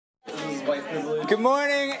Good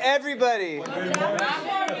morning, everybody.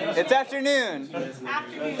 It's afternoon.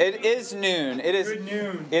 It is noon. It is good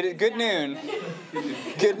noon. It is good noon.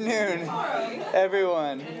 Good noon,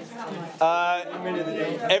 everyone.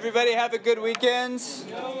 Everybody have a good weekend?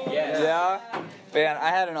 Yeah. Man, I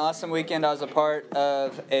had an awesome weekend. I was a part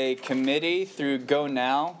of a committee through Go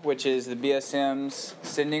Now, which is the BSM's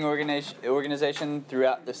sending organization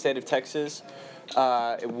throughout the state of Texas.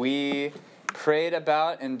 We prayed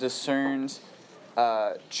about and discerned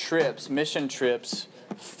mission trips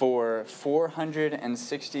for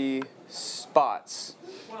 460 spots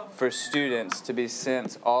for students to be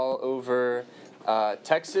sent all over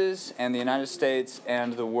Texas and the United States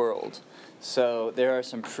and the world. So there are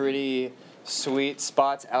some pretty sweet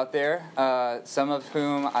spots out there, some of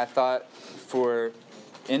whom I thought for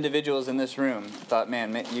individuals in this room thought,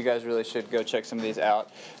 man, you guys really should go check some of these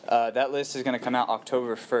out. That list is going to come out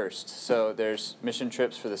October 1st. So there's mission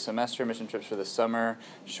trips for the semester, mission trips for the summer,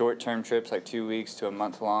 short-term trips like 2 weeks to a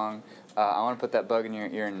month long. I want to put that bug in your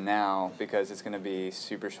ear now because it's going to be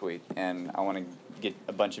super sweet, and I want to get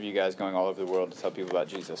a bunch of you guys going all over the world to tell people about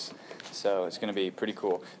Jesus. So it's going to be pretty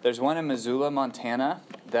cool. There's one in Missoula, Montana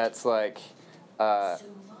that's like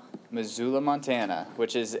Missoula, Montana,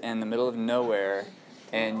 which is in the middle of nowhere.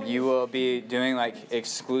 And you will be doing like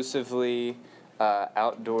exclusively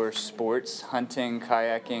outdoor sports, hunting,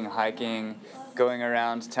 kayaking, hiking, going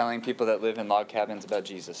around telling people that live in log cabins about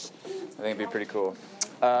Jesus. I think it'd be pretty cool.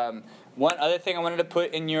 One other thing I wanted to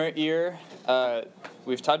put in your ear,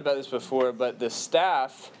 we've talked about this before, but the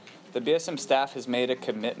BSM staff has made a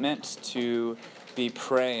commitment to be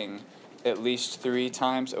praying at least 3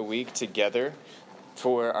 times a week together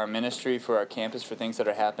for our ministry, for our campus, for things that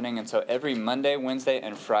are happening. And so every Monday, Wednesday,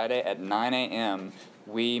 and Friday at 9 a.m.,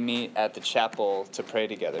 we meet at the chapel to pray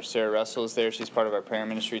together. Sarah Russell is there. She's part of our prayer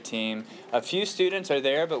ministry team. A few students are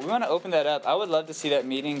there, but we want to open that up. I would love to see that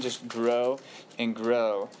meeting just grow and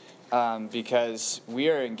grow because we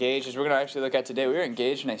are engaged, as we're going to actually look at today, we are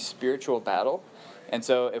engaged in a spiritual battle. And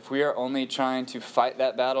so if we are only trying to fight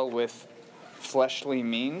that battle with fleshly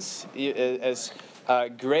means, as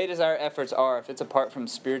great as our efforts are, if it's apart from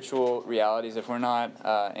spiritual realities, if we're not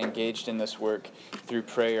engaged in this work through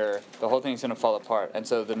prayer, the whole thing's going to fall apart. And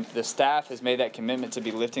so the staff has made that commitment to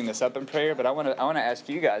be lifting this up in prayer. But I want to ask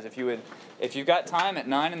you guys, if you've got time at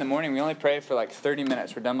 9 in the morning, we only pray for like 30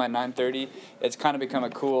 minutes. We're done by 9:30. It's kind of become a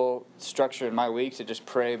cool structure in my week to just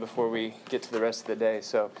pray before we get to the rest of the day.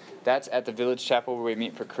 So that's at the Village Chapel where we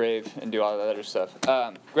meet for Crave and do all that other stuff.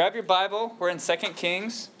 Grab your Bible. We're in 2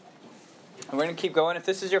 Kings. And we're going to keep going. If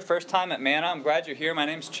this is your first time at Manna, I'm glad you're here. My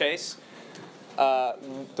name's Chase. The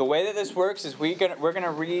way that this works is we're going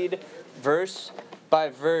to read verse by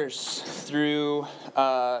verse through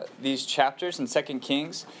these chapters in 2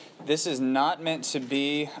 Kings. This is not meant to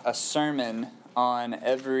be a sermon on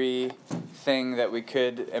everything that we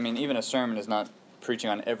could. I mean, even a sermon is not preaching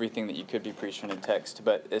on everything that you could be preaching in text.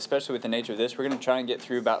 But especially with the nature of this, we're going to try and get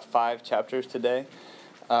through about 5 chapters today.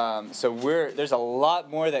 So there's a lot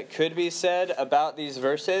more that could be said about these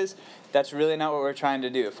verses. That's really not what we're trying to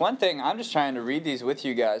do. If one thing, I'm just trying to read these with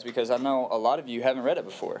you guys because I know a lot of you haven't read it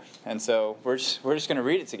before. And so we're just going to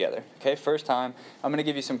read it together. Okay, first time. I'm going to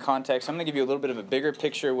give you some context. I'm going to give you a little bit of a bigger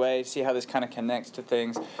picture way, see how this kind of connects to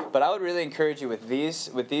things. But I would really encourage you with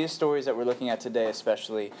these stories that we're looking at today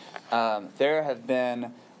especially, there have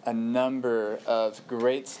been a number of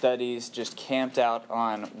great studies just camped out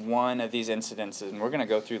on one of these incidences, and we're going to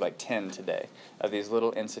go through like 10 today of these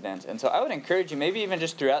little incidents. And so I would encourage you, maybe even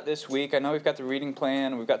just throughout this week, I know we've got the reading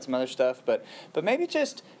plan, we've got some other stuff, but maybe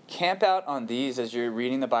just camp out on these as you're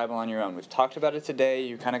reading the Bible on your own. We've talked about it today,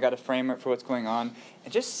 you kind of got a framework for what's going on,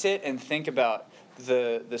 and just sit and think about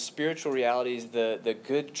the spiritual realities, the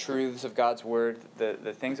good truths of God's Word,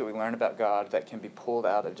 the things that we learn about God that can be pulled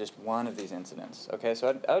out of just one of these incidents. Okay,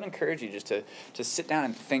 so I would encourage you just to sit down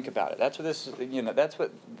and think about it. That's what that's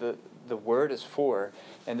what the Word is for,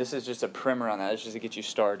 and this is just a primer on that. It's just to get you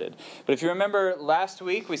started. But if you remember last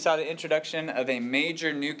week, we saw the introduction of a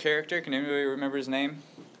major new character. Can anybody remember his name?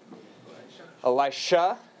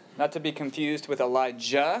 Elisha, not to be confused with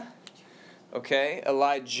Elijah. Okay,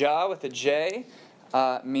 Elijah with a J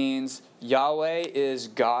means Yahweh is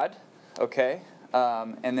God. Okay,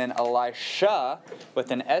 and then Elisha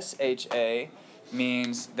with an SHA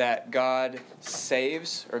means that God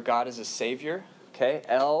saves, or God is a savior. Okay,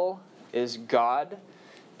 El is God,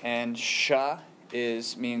 and Shah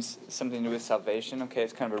means something to do with salvation. Okay,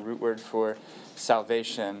 it's kind of a root word for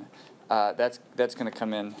salvation. That's going to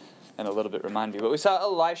come in a little bit, remind me. But we saw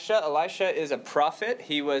Elisha. Elisha is a prophet.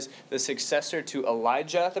 He was the successor to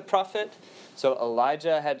Elijah the prophet. So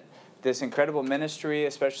Elijah had this incredible ministry,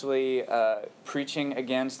 especially preaching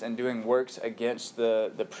against and doing works against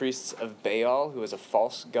the priests of Baal, who was a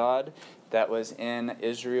false god that was in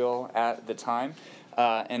Israel at the time.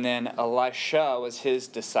 And then Elisha was his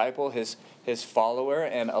disciple, his follower,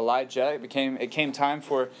 and Elijah. It came time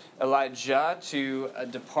for Elijah to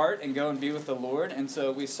depart and go and be with the Lord. And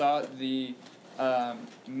so we saw the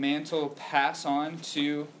mantle pass on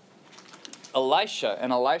to Elisha,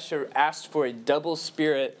 and Elisha asked for a double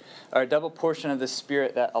spirit, or a double portion of the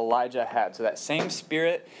spirit that Elijah had. So that same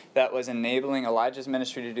spirit that was enabling Elijah's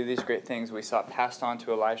ministry to do these great things, we saw passed on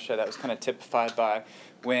to Elisha. That was kind of typified by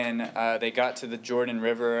when they got to the Jordan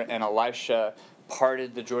River, and Elisha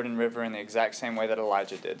parted the Jordan River in the exact same way that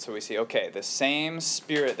Elijah did. So we see, okay, the same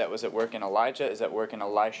spirit that was at work in Elijah is at work in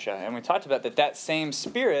Elisha. And we talked about that same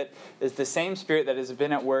spirit is the same spirit that has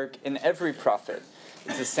been at work in every prophet.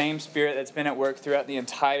 It's the same spirit that's been at work throughout the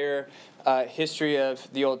entire history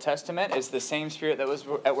of the Old Testament. It's the same spirit that was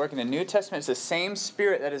at work in the New Testament. It's the same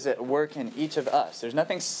spirit that is at work in each of us. There's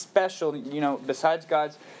nothing special, besides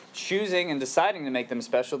God's choosing and deciding to make them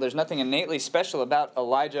special. There's nothing innately special about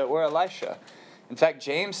Elijah or Elisha. In fact,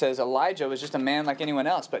 James says Elijah was just a man like anyone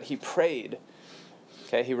else, but he prayed.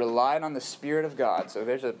 Okay, he relied on the Spirit of God. So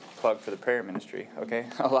there's a plug for the prayer ministry. Okay,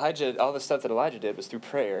 Elijah, all the stuff that Elijah did was through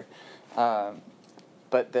prayer.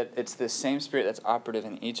 But that it's the same spirit that's operative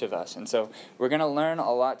in each of us. And so we're going to learn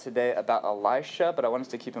a lot today about Elisha, but I want us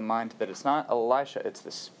to keep in mind that it's not Elisha, it's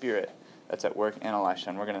the spirit that's at work in Elisha,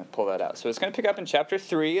 and we're going to pull that out. So it's going to pick up in chapter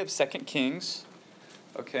 3 of 2 Kings.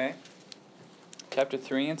 Okay? Chapter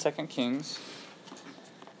 3 in 2 Kings.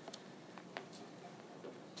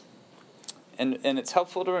 And it's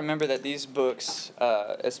helpful to remember that these books,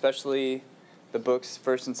 especially the books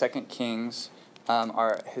 1st and 2nd Kings,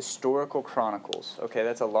 are historical chronicles. Okay,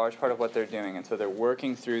 that's a large part of what they're doing. And so they're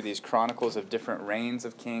working through these chronicles of different reigns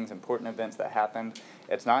of kings, important events that happened.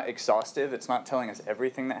 It's not exhaustive. It's not telling us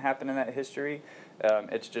everything that happened in that history.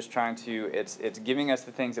 It's just it's giving us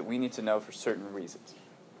the things that we need to know for certain reasons.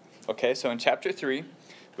 Okay, so in chapter 3,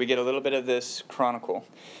 we get a little bit of this chronicle.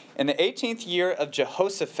 In the 18th year of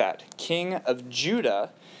Jehoshaphat, king of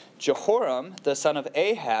Judah, Jehoram, the son of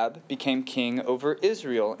Ahab, became king over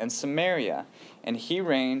Israel and Samaria, and he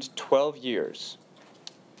reigned 12 years.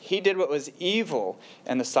 He did what was evil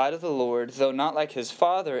in the sight of the Lord, though not like his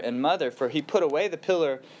father and mother, for he put away the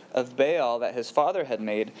pillar of Baal that his father had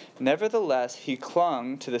made. Nevertheless, he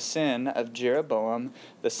clung to the sin of Jeroboam,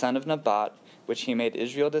 the son of Nebat, which he made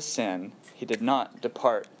Israel to sin. He did not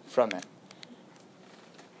depart from it.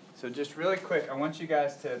 So just really quick, I want you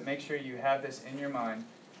guys to make sure you have this in your mind.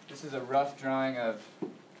 This is a rough drawing of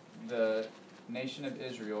the nation of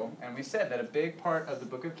Israel. And we said that a big part of the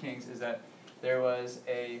book of Kings is that there was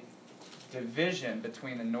a division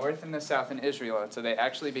between the north and the south in Israel. And so they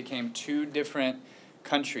actually became two different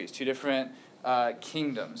countries, two different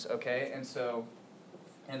kingdoms, okay? And so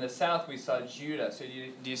in the south we saw Judah. So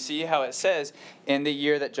do you see how it says, in the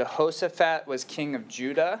year that Jehoshaphat was king of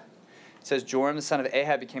Judah, it says Joram the son of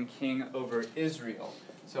Ahab became king over Israel.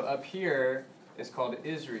 So up here is called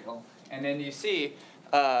Israel. And then you see,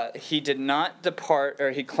 he did not depart,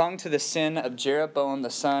 or he clung to the sin of Jeroboam the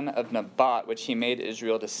son of Nebat, which he made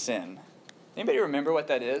Israel to sin. Anybody remember what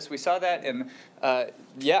that is? We saw that in,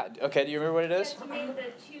 do you remember what it is? He made the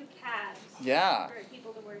two calves for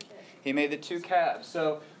people to worship. He made the two calves.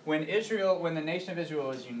 So when the nation of Israel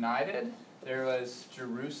was united, there was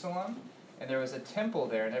Jerusalem, and there was a temple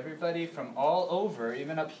there, and everybody from all over,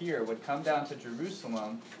 even up here, would come down to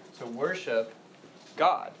Jerusalem to worship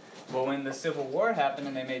God. Well, when the civil war happened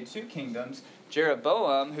and they made two kingdoms,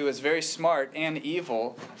 Jeroboam, who was very smart and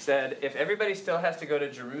evil, said, if everybody still has to go to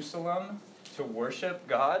Jerusalem to worship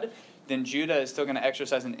God, then Judah is still going to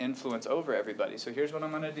exercise an influence over everybody. So here's what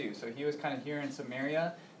I'm going to do. So he was kind of here in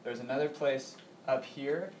Samaria. There's another place up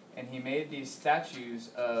here, and he made these statues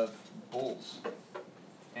of bulls.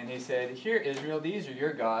 And he said, here, Israel, these are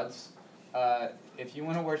your gods. If you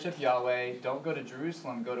want to worship Yahweh, don't go to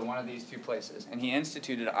Jerusalem, go to one of these two places. And he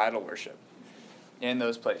instituted idol worship in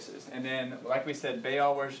those places. And then, like we said,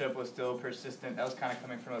 Baal worship was still persistent. That was kind of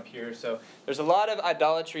coming from up here. So there's a lot of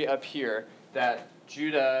idolatry up here that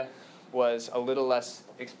Judah was a little less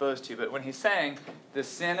exposed to. But when he's saying the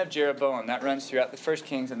sin of Jeroboam, that runs throughout the first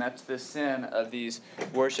Kings, and that's the sin of these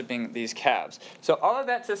worshiping these calves. So all of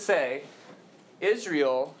that to say,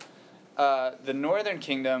 Israel, the northern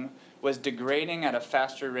kingdom, was degrading at a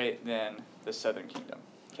faster rate than the southern kingdom,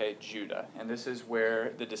 okay, Judah. And this is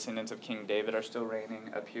where the descendants of King David are still reigning.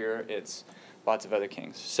 Up here, it's lots of other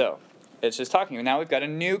kings. So it's just talking. Now we've got a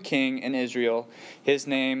new king in Israel. His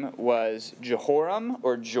name was Jehoram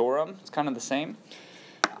or Joram. It's kind of the same.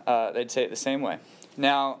 they'd say it the same way.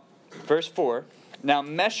 Now, verse 4, now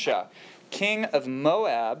Mesha, king of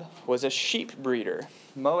Moab, was a sheep breeder.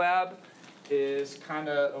 Moab is kind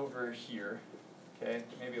of over here, okay?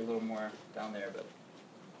 Maybe a little more down there, but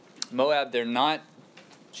Moab, they're not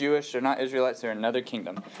Jewish, they're not Israelites, they're another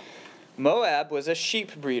kingdom. Moab was a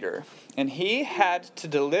sheep breeder, and he had to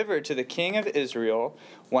deliver to the king of Israel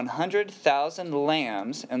 100,000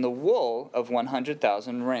 lambs and the wool of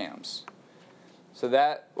 100,000 rams. So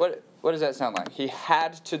that, what does that sound like? He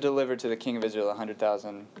had to deliver to the king of Israel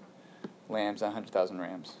 100,000 lambs and 100,000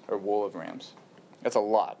 rams, or wool of rams. That's a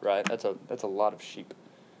lot, right? That's a lot of sheep.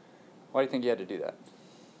 Why do you think he had to do that?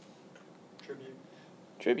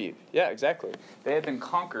 Tribute. Yeah, exactly. They had been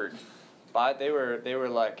conquered by, they were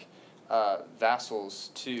like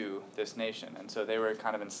vassals to this nation, and so they were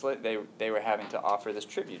kind of enslaved. They were having to offer this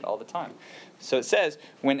tribute all the time. So it says,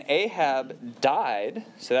 when Ahab died,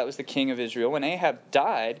 so that was the king of Israel, when Ahab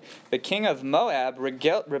died, the king of Moab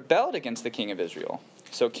rebelled against the king of Israel.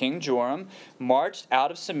 So King Joram marched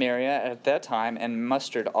out of Samaria at that time and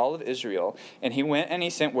mustered all of Israel. And he went and he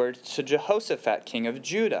sent word to Jehoshaphat, king of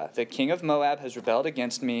Judah. The king of Moab has rebelled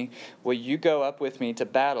against me. Will you go up with me to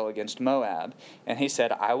battle against Moab? And he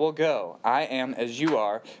said, I will go. I am as you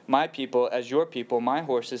are, my people as your people, my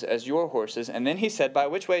horses as your horses. And then he said, by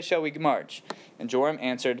which way shall we march? And Joram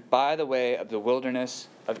answered, by the way of the wilderness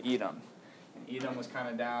of Edom. And Edom was kind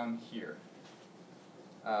of down here.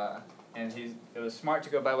 And it was smart to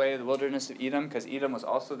go by way of the wilderness of Edom, because Edom was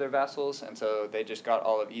also their vassals, and so they just got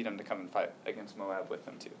all of Edom to come and fight against Moab with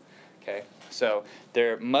them too. Okay, so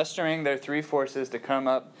they're mustering their three forces to come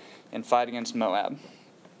up and fight against Moab.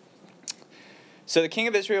 So the king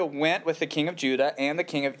of Israel went with the king of Judah and the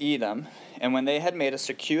king of Edom, and when they had made a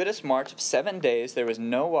circuitous march of 7 days, there was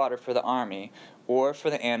no water for the army or for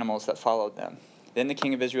the animals that followed them. Then the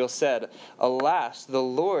king of Israel said, alas, the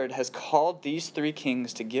Lord has called these three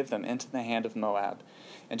kings to give them into the hand of Moab.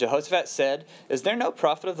 And Jehoshaphat said, is there no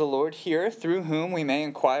prophet of the Lord here through whom we may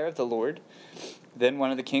inquire of the Lord? Then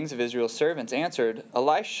one of the kings of Israel's servants answered,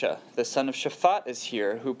 Elisha, the son of Shaphat, is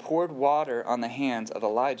here, who poured water on the hands of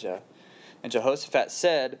Elijah. And Jehoshaphat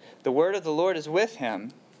said, the word of the Lord is with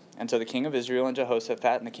him. And so the king of Israel and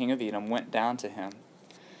Jehoshaphat and the king of Edom went down to him.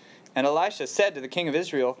 And Elisha said to the king of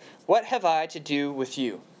Israel, what have I to do with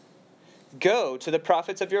you? Go to the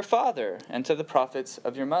prophets of your father and to the prophets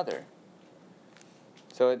of your mother.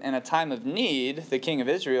 So in a time of need, the king of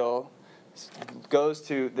Israel goes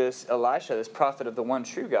to this Elisha, this prophet of the one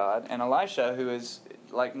true God. And Elisha, who is,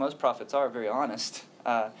 like most prophets are, very honest,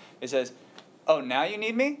 he says, oh, now you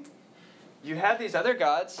need me? You have these other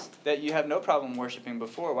gods that you have no problem worshiping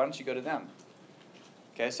before. Why don't you go to them?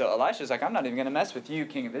 Okay, so Elisha's like, I'm not even going to mess with you,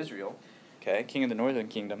 king of Israel. Okay, king of the northern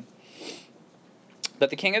kingdom. But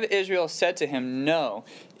the king of Israel said to him, no,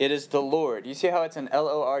 it is the Lord. You see how it's an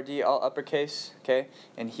L-O-R-D, all uppercase? Okay,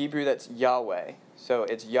 in Hebrew that's Yahweh. So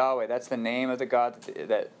it's Yahweh. That's the name of the God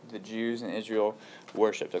that the Jews in Israel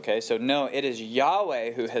worshipped. Okay, so no, it is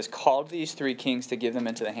Yahweh who has called these three kings to give them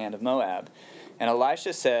into the hand of Moab. And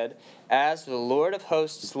Elisha said, as the Lord of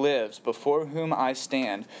hosts lives, before whom I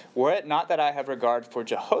stand, were it not that I have regard for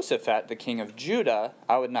Jehoshaphat, the king of Judah,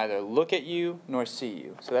 I would neither look at you nor see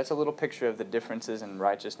you. So that's a little picture of the differences in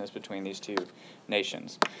righteousness between these two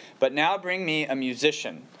nations. But now bring me a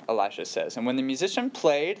musician, Elisha says. And when the musician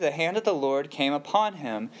played, the hand of the Lord came upon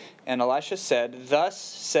him, and Elisha said, thus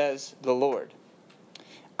says the Lord,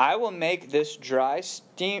 I will make this dry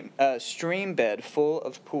stream bed full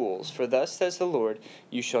of pools. For thus says the Lord,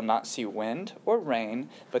 you shall not see wind or rain,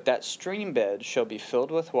 but that stream bed shall be filled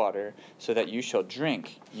with water, so that you shall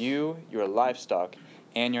drink, you, your livestock,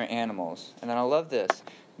 and your animals. And then I love this.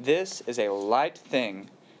 This is a light thing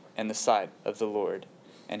in the sight of the Lord,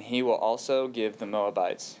 and he will also give the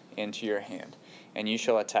Moabites into your hand. And you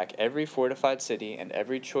shall attack every fortified city and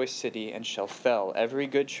every choice city, and shall fell every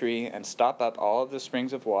good tree, and stop up all of the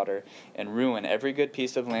springs of water, and ruin every good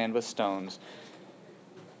piece of land with stones.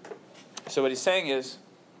 So what he's saying is,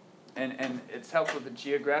 and it's helpful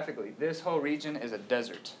geographically, this whole region is a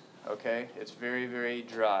desert, okay? It's very, very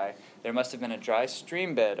dry. There must have been a dry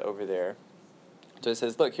stream bed over there. So it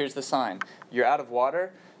says, look, here's the sign. You're out of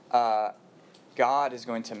water. God is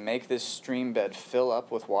going to make this stream bed fill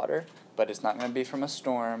up with water, but it's not going to be from a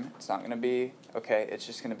storm. It's not going to be, okay, it's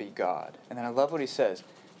just going to be God. And then I love what he says.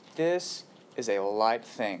 This is a light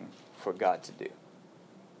thing for God to do.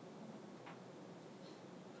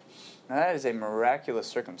 Now that is a miraculous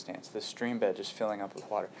circumstance, this stream bed just filling up with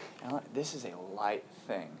water. And this is a light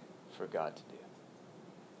thing for God to do.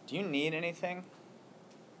 Do you need anything?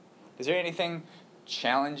 Is there anything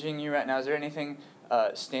challenging you right now? Is there anything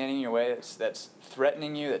standing in your way, that's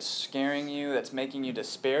threatening you, that's scaring you, that's making you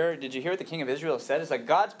despair. Did you hear what the king of Israel said? It's like,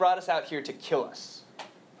 God's brought us out here to kill us.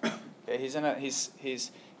 Okay, he's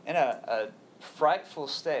in a frightful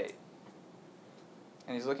state.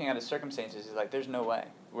 And he's looking at his circumstances. He's like, there's no way.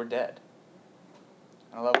 We're dead.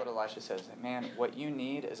 And I love what Elisha says. Man, what you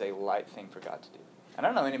need is a light thing for God to do. I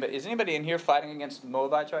don't know anybody. Is anybody in here fighting against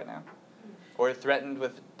Moabites right now? Or threatened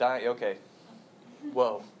with dying? Okay.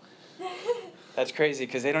 Whoa. That's crazy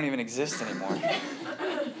because they don't even exist anymore.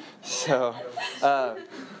 So,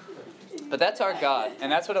 but that's our God.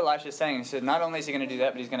 And that's what Elisha is saying. He said not only is he going to do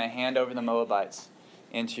that, but he's going to hand over the Moabites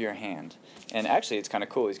into your hand. And actually, it's kind of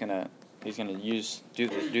cool. He's going to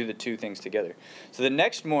do the two things together. So the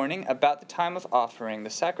next morning, about the time of offering the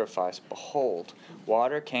sacrifice, behold,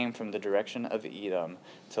 water came from the direction of Edom,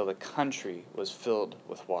 till the country was filled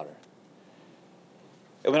with water.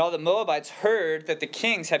 And when all the Moabites heard that the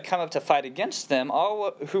kings had come up to fight against them,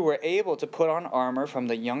 all who were able to put on armor, from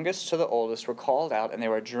the youngest to the oldest, were called out, and they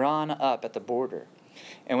were drawn up at the border.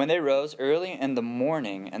 And when they rose early in the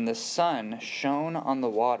morning, and the sun shone on the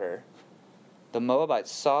water, the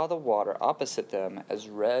Moabites saw the water opposite them as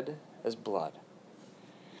red as blood.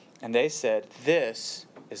 And they said, this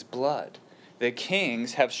is blood. The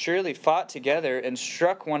kings have surely fought together and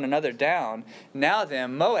struck one another down. Now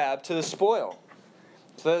then, Moab to the spoil.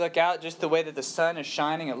 So they look out, just the way that the sun is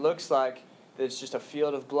shining, it looks like it's just a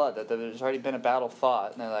field of blood, that there's already been a battle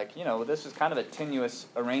fought. And they're like, this was kind of a tenuous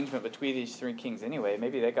arrangement between these three kings anyway.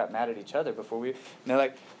 Maybe they got mad at each other before we... And they're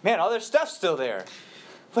like, man, all their stuff's still there.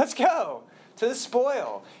 Let's go to the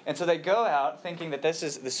spoil. And so they go out thinking that this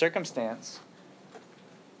is the circumstance.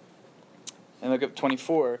 And look at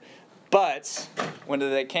 24. But when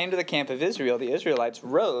they came to the camp of Israel, the Israelites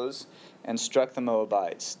rose and struck the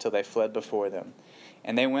Moabites till they fled before them.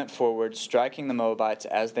 And they went forward, striking the Moabites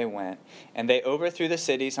as they went. And they overthrew the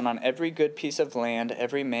cities, and on every good piece of land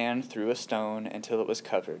every man threw a stone until it was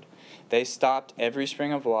covered. They stopped every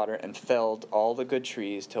spring of water and felled all the good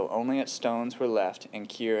trees till only its stones were left in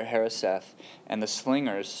Kir Hareseth, and the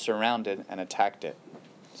slingers surrounded and attacked it.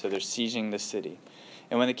 So they're sieging the city.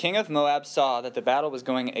 And when the king of Moab saw that the battle was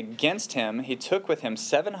going against him, he took with him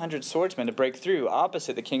 700 swordsmen to break through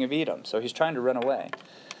opposite the king of Edom. So he's trying to run away.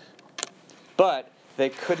 But they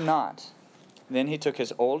could not. Then he took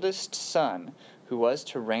his oldest son, who was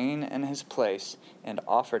to reign in his place, and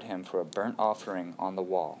offered him for a burnt offering on the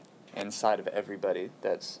wall, in sight of everybody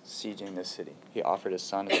that's sieging the city. He offered his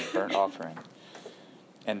son as a burnt offering.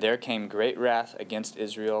 And there came great wrath against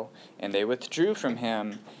Israel, and they withdrew from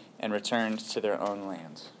him and returned to their own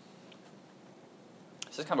lands.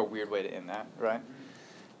 This is kind of a weird way to end that, right?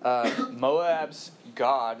 Moab's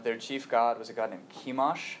god, their chief god, was a god named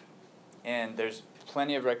Chemosh. And there's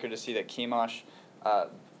plenty of record to see that Chemosh,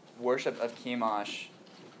 worship of Chemosh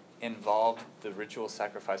involved the ritual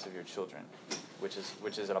sacrifice of your children, which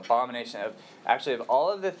is an abomination of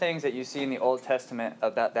all of the things that you see in the Old Testament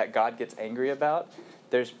about that God gets angry about.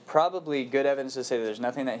 There's probably good evidence to say that there's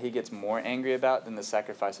nothing that he gets more angry about than the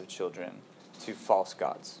sacrifice of children to false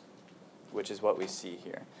gods, which is what we see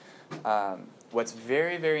here. What's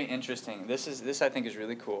very, very interesting, this I think is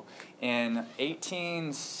really cool. In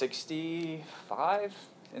 1865,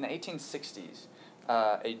 in the 1860s,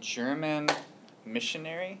 a German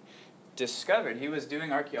missionary discovered, he was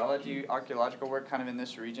doing archaeological work kind of in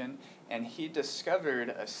this region, and he discovered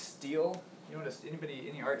a stele. You know what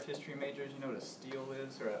any art history majors, you know what a stele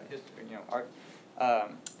is, or a history, art?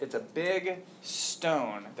 It's a big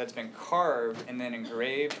stone that's been carved and then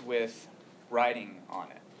engraved with writing on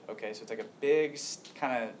it. Okay, so it's like a big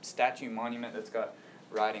kind of statue monument that's got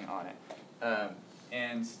writing on it.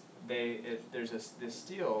 And there's this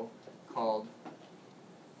stele called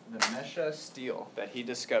the Mesha stele that he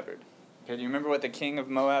discovered. Okay, do you remember what the king of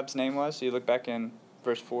Moab's name was? So you look back in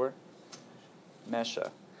verse 4.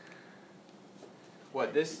 Mesha.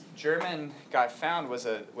 What this German guy found was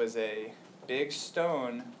a big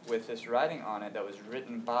stone with this writing on it that was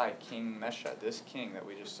written by King Mesha, this king that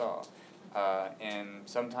we just saw. And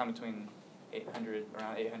sometime between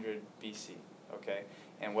around 800 BC, okay?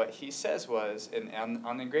 And what he says was, on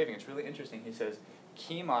the engraving, it's really interesting, he says,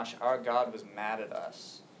 Chemosh, our God, was mad at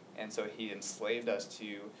us, and so he enslaved us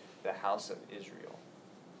to the house of Israel.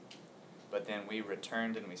 But then we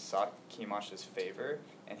returned and we sought Chemosh's favor,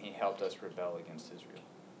 and he helped us rebel against Israel.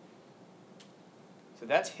 So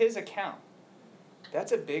that's his account.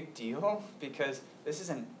 That's a big deal, because this is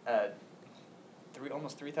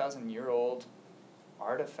almost 3,000-year-old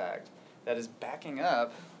artifact that is backing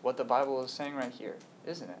up what the Bible is saying right here,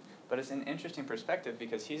 isn't it? But it's an interesting perspective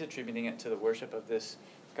because he's attributing it to the worship of this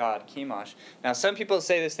god, Chemosh. Now, some people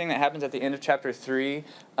say this thing that happens at the end of chapter 3,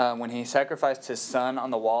 when he sacrificed his son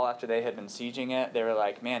on the wall after they had been sieging it. They were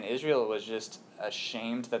like, man, Israel was just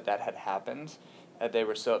ashamed that had happened. They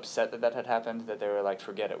were so upset that had happened that they were like,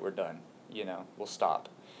 forget it, we're done. We'll stop.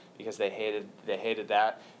 Because they hated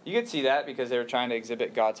that. You could see that because they were trying to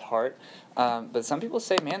exhibit God's heart. But some people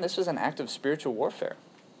say, man, this was an act of spiritual warfare.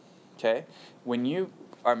 Okay? When you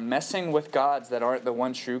are messing with gods that aren't the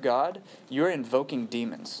one true God, you're invoking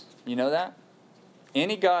demons. You know that?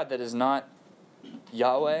 Any god that is not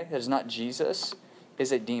Yahweh, that is not Jesus,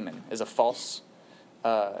 is a demon, is a false,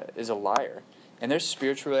 is a liar. And there's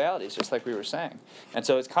spiritual realities, just like we were saying. And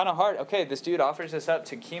so it's kind of hard. Okay, this dude offers this up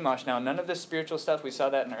to Chemosh. Now, none of this spiritual stuff, we saw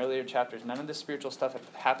that in earlier chapters, none of this spiritual stuff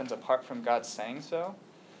happens apart from God saying so.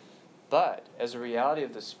 But as a reality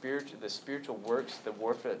of the spiritual works, the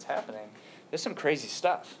warfare that's happening, there's some crazy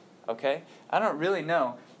stuff, okay? I don't really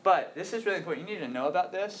know, but this is really important. You need to know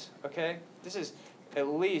about this, okay? This is at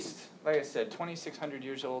least, like I said, 2,600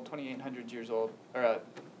 years old, 2,800 years old, or,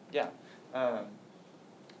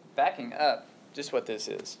 backing up just what this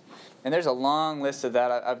is. And there's a long list of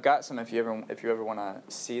that. I've got some if you ever want to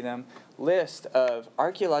see them. List of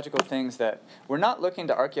archaeological things that we're not looking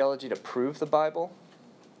to archaeology to prove the Bible.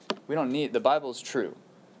 We don't need, the Bible's true.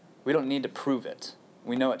 We don't need to prove it.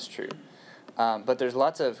 We know it's true. But there's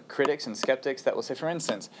lots of critics and skeptics that will say, for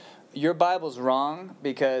instance, your Bible's wrong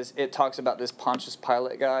because it talks about this Pontius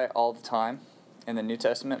Pilate guy all the time in the New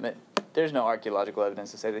Testament, but there's no archaeological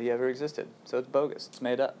evidence to say that he ever existed. So it's bogus. It's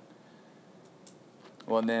made up.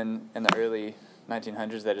 Well, and then in the early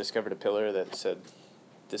 1900s, they discovered a pillar that said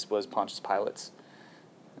this was Pontius Pilate's.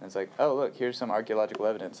 And it's like, oh, look, here's some archaeological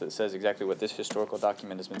evidence that says exactly what this historical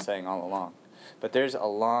document has been saying all along. But there's a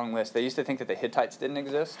long list. They used to think that the Hittites didn't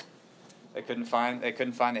exist. They couldn't find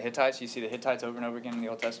the Hittites. You see the Hittites over and over again in the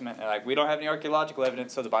Old Testament. They're like, we don't have any archaeological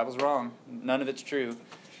evidence, so the Bible's wrong. None of it's true.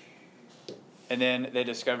 And then they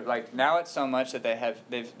discovered, like, now it's so much that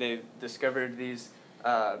they've discovered these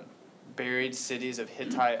buried cities of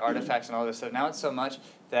Hittite artifacts and all this stuff. Now it's so much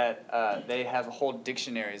that they have whole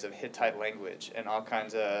dictionaries of Hittite language and all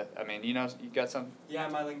kinds of, you got some? Yeah,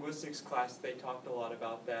 in my linguistics class, they talked a lot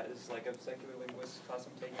about that. It's like a secular linguistics class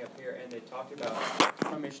I'm taking up here, and they talked about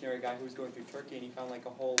a missionary guy who was going through Turkey, and he found like a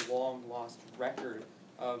whole long lost record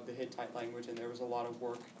of the Hittite language, and there was a lot of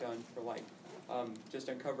work done for just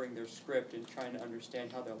uncovering their script and trying to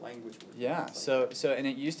understand how their language works. Yeah, so and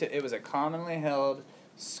it was a commonly held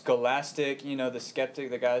scholastic, the skeptic,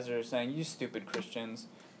 the guys that are saying, you stupid Christians,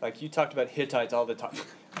 like you talked about Hittites all the time.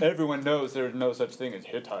 Everyone knows there's no such thing as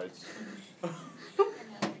Hittites.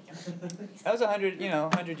 That was 100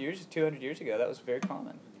 years, 200 years ago. That was very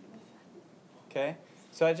common. Okay?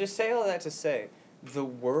 So I just say all that to say, the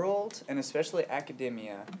world, and especially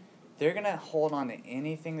academia, they're going to hold on to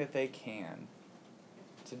anything that they can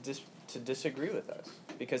to disagree with us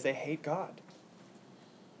because they hate God.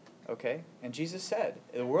 Okay? And Jesus said,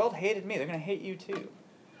 the world hated me. They're going to hate you too.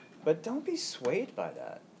 But don't be swayed by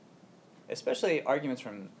that. Especially arguments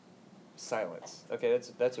from silence. Okay,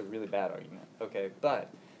 that's a really bad argument. Okay, but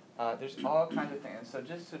there's all kinds of things. So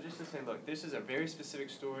just to say, look, this is a very specific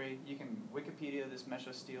story. You can Wikipedia this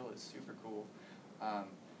Mesha Steel. It's super cool.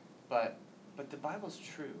 But the Bible's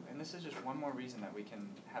true, and this is just one more reason that we can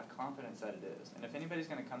have confidence that it is. And if anybody's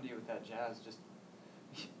going to come to you with that jazz, just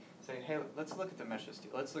say, hey, let's look at the Mesha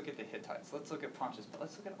Steel. Let's look at the Hittites. Let's look at Pontius.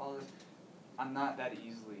 Let's look at all this. I'm not that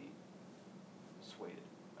easily swayed.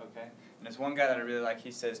 Okay? And there's one guy that I really like.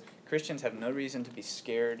 He says, Christians have no reason to be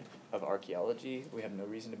scared of archaeology. We have no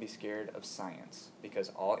reason to be scared of science because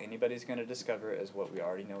all anybody's going to discover is what we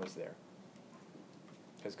already know is there.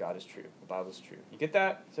 Because God is true. The Bible's true. You get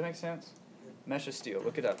that? Does that make sense? Mesha Steel.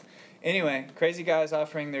 Look it up. Anyway, crazy guys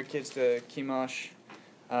offering their kids to Chemosh.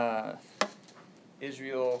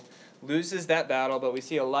 Israel loses that battle, but we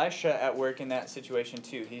see Elisha at work in that situation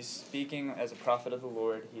too. He's speaking as a prophet of the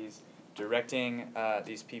Lord. He's directing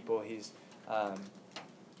these people. He's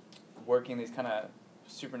working these kind of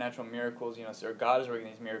supernatural miracles, or God is working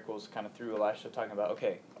these miracles kind of through Elisha, talking about,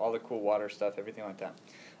 okay, all the cool water stuff, everything like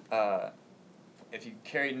that. If you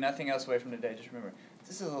carry nothing else away from today, just remember,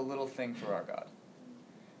 this is a little thing for our God.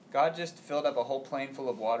 God just filled up a whole plain full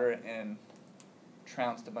of water and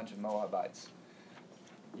trounced a bunch of Moabites.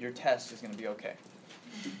 Your test is going to be okay.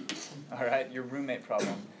 All right? Your roommate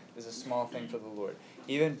problem is a small thing for the Lord.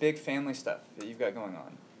 Even big family stuff that you've got going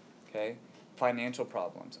on. Okay? Financial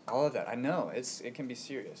problems. All of that. I know it can be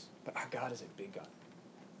serious. But our God is a big God.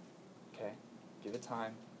 Okay? Give it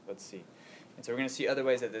time. Let's see. And so we're going to see other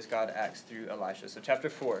ways that this God acts through Elisha. So chapter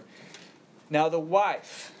 4. Now the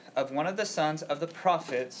wife of one of the sons of the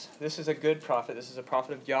prophets, this is a good prophet, this is a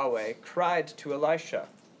prophet of Yahweh, cried to Elisha.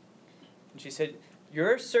 And she said,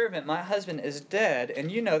 your servant, my husband, is dead, and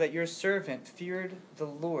you know that your servant feared the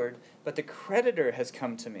Lord, but the creditor has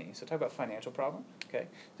come to me. So talk about financial problem. Okay.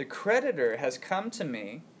 The creditor has come to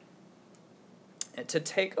me to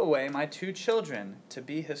take away my 2 children to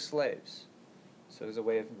be his slaves. So it was a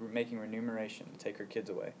way of making remuneration, to take her kids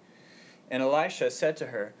away. And Elisha said to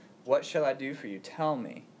her, what shall I do for you? Tell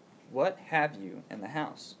me, what have you in the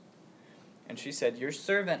house? And she said, your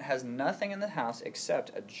servant has nothing in the house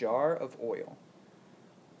except a jar of oil.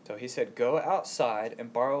 So he said, go outside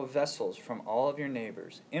and borrow vessels from all of your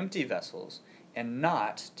neighbors, empty vessels, and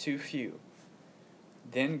not too few.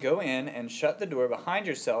 Then go in and shut the door behind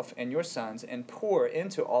yourself and your sons, and pour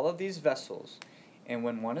into all of these vessels. And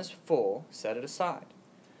when one is full, set it aside.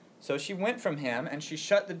 So she went from him, and she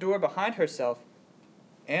shut the door behind herself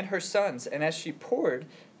and her sons. And as she poured,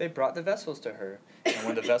 they brought the vessels to her. And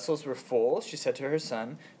when the vessels were full, she said to her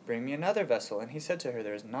son, bring me another vessel. And he said to her,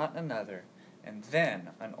 there is not another. And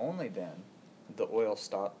then, and only then, the oil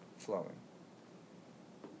stopped flowing.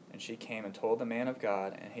 And she came and told the man of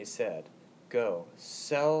God, and he said, go,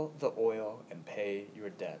 sell the oil and pay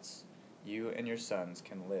your debts. You and your sons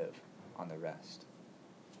can live on the rest.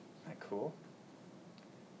 Isn't that cool?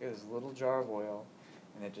 It was a little jar of oil,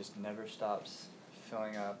 and it just never stops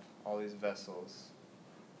filling up all these vessels.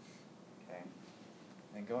 Okay?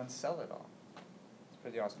 And go and sell it all. It's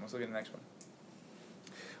pretty awesome. Let's look at the next one.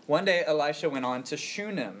 One day Elisha went on to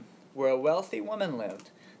Shunem, where a wealthy woman lived,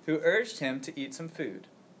 who urged him to eat some food.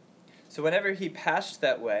 So whenever he passed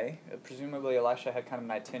that way, presumably Elisha had kind of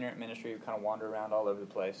an itinerant ministry, who kind of wandered around all over the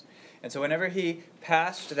place. And so whenever he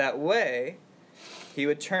passed that way, he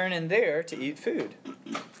would turn in there to eat food.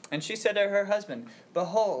 And she said to her husband,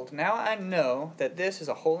 behold, now I know that this is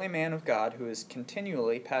a holy man of God who is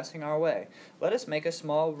continually passing our way. Let us make a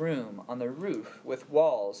small room on the roof with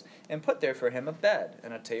walls, and put there for him a bed,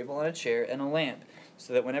 and a table, and a chair, and a lamp,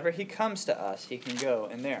 so that whenever he comes to us, he can go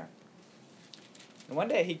in there. And one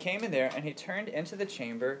day he came in there, and he turned into the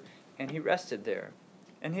chamber, and he rested there.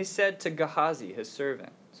 And he said to Gehazi, his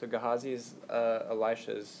servant. So Gehazi is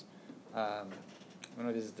Elisha's one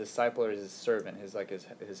of his disciples, or his servant,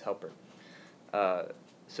 his helper.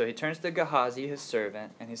 So he turns to Gehazi, his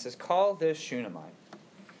servant, and he says, call this Shunammite.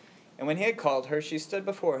 And when he had called her, she stood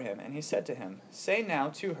before him, and he said to him, say now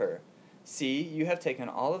to her, see, you have taken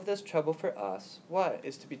all of this trouble for us. What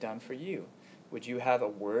is to be done for you? Would you have a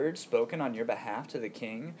word spoken on your behalf to the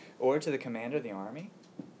king, or to the commander of the army?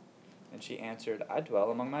 And she answered, I dwell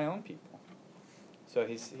among my own people. So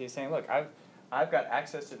he's saying, look, I've got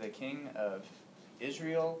access to the king of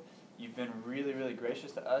Israel. You've been really, really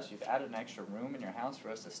gracious to us. You've added an extra room in your house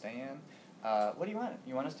for us to stay in. What do you want?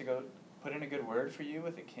 You want us to go put in a good word for you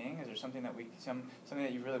with the king? Is there something that something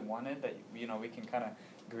that you really wanted that we can kind of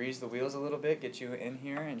grease the wheels a little bit, get you in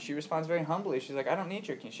here? And she responds very humbly. She's like, I don't need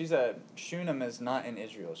your king. Shunem is not in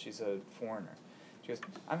Israel. She's a foreigner. She goes,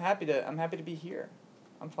 I'm happy to be here.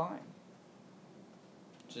 I'm fine.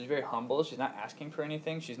 She's very humble. She's not asking for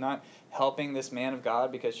anything. She's not helping this man of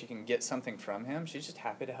God because she can get something from him. She's just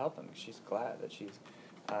happy to help him. She's glad that she's...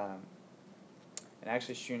 and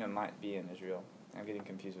actually, Shunem might be in Israel. I'm getting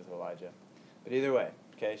confused with Elijah. But either way,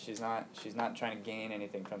 okay, she's not trying to gain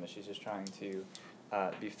anything from this. She's just trying to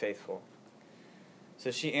be faithful.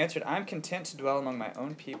 So she answered, I'm content to dwell among my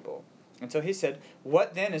own people. And so he said,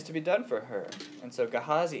 what then is to be done for her? And so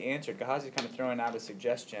Gehazi answered. Gehazi's kind of throwing out a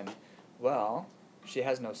suggestion. Well, she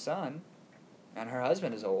has no son, and her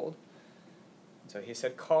husband is old. And so he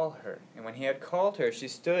said, call her. And when he had called her, she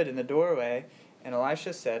stood in the doorway, and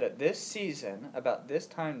Elisha said, at this season, about this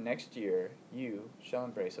time next year, you shall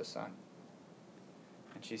embrace a son.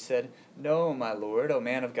 And she said, no, my lord, O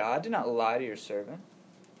man of God, do not lie to your servant.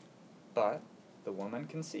 But the woman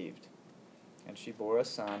conceived, and she bore a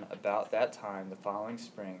son about that time the following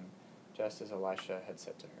spring, just as Elisha had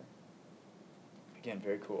said to her. Again,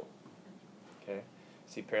 very cool. Okay,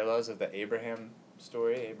 see parallels of the Abraham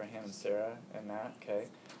story, Abraham and Sarah and that, okay.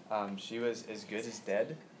 She was as good as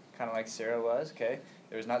dead, kind of like Sarah was, okay.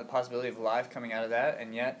 There was not the possibility of life coming out of that,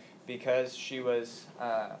 and yet because she was,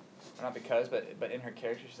 not because, but in her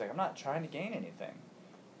character, she's like, I'm not trying to gain anything.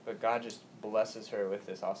 But God just blesses her with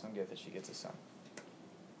this awesome gift that she gets a son.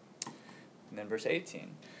 And then verse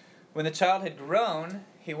 18. When the child had grown,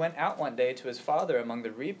 he went out one day to his father among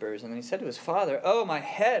the reapers, and then he said to his father, oh, my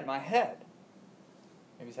head, my head.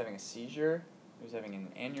 Maybe he's having a seizure. Maybe he's having an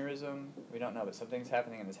aneurysm. We don't know, but something's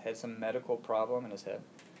happening in his head, some medical problem in his head.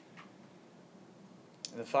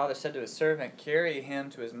 And the father said to his servant, carry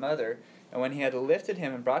him to his mother. And when he had lifted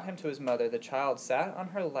him and brought him to his mother, the child sat on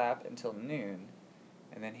her lap until noon,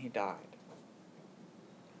 and then he died.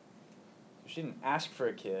 She didn't ask for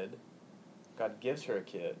a kid. God gives her a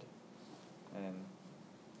kid, and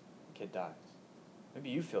the kid dies. Maybe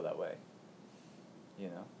you feel that way. You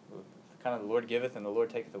know, kind of the Lord giveth and the Lord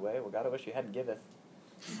taketh away. Well, God, I wish you hadn't giveth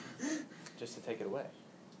just to take it away.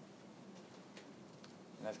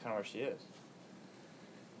 And that's kind of where she is.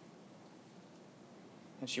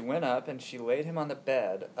 And she went up and she laid him on the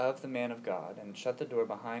bed of the man of God and shut the door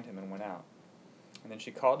behind him and went out. And then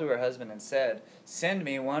she called to her husband and said, Send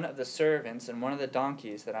me one of the servants and one of the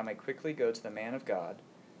donkeys, that I may quickly go to the man of God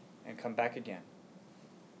and come back again.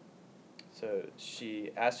 So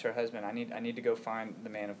she asked her husband, I need to go find the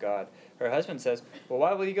man of God. Her husband says, well,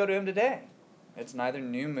 why will you go to him today? It's neither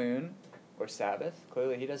new moon or Sabbath.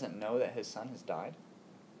 Clearly he doesn't know that his son has died.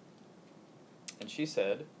 And she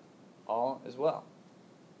said, all is well.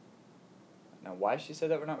 Now why she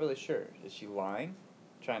said that, we're not really sure. Is she lying?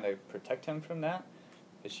 Trying to protect him from that?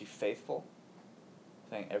 Is she faithful?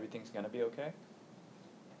 Saying everything's going to be okay?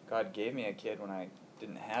 God gave me a kid when I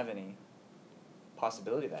didn't have any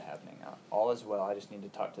possibility of that happening. All is well. I just need to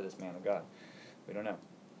talk to this man of God. We don't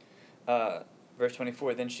know. Verse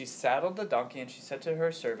 24, Then she saddled the donkey, and she said to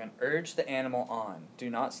her servant, Urge the animal on.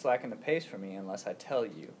 Do not slacken the pace for me unless I tell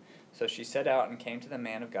you. So she set out and came to the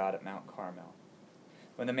man of God at Mount Carmel.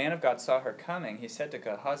 When the man of God saw her coming, he said to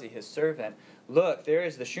Gehazi, his servant, Look, there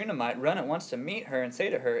is the Shunammite. Run at once to meet her and say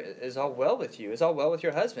to her, Is all well with you? Is all well with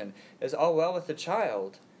your husband? Is all well with the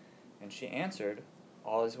child? And she answered,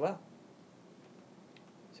 All is well.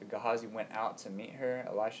 So Gehazi went out to meet her.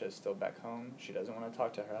 Elisha is still back home. She doesn't want to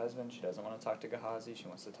talk to her husband. She doesn't want to talk to Gehazi. She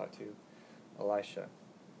wants to talk to Elisha.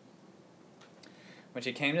 When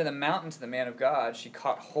she came to the mountain to the man of God, she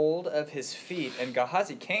caught hold of his feet, and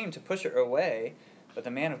Gehazi came to push her away. But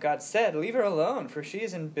the man of God said, Leave her alone, for she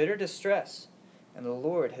is in bitter distress, and the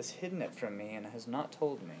Lord has hidden it from me and has not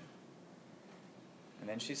told me. And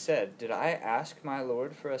then she said, Did I ask my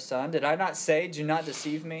Lord for a son? Did I not say, Do not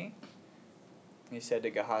deceive me? And he said to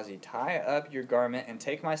Gehazi, Tie up your garment and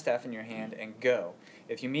take my staff in your hand and go.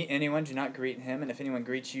 If you meet anyone, do not greet him, and if anyone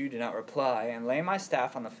greets you, do not reply, and lay my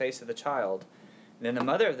staff on the face of the child. And then the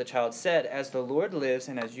mother of the child said, As the Lord lives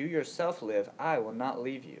and as you yourself live, I will not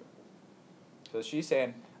leave you. So she's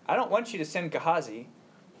saying, I don't want you to send Gehazi.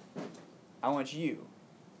 I want you.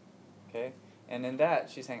 Okay? And in that,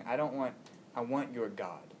 she's saying, I want your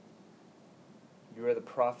God. You are the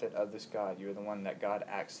prophet of this God. You are the one that God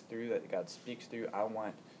acts through, that God speaks through. I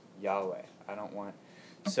want Yahweh. I don't want...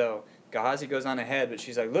 So Gehazi goes on ahead, but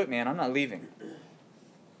she's like, look, man, I'm not leaving.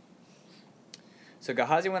 So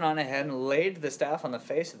Gehazi went on ahead and laid the staff on the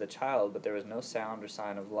face of the child, but there was no sound or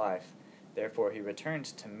sign of life. Therefore he returned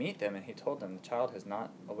to meet them, and he told them, The child has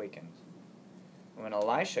not awakened. And when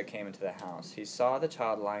Elisha came into the house, he saw the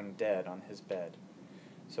child lying dead on his bed.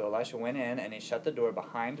 So Elisha went in, and he shut the door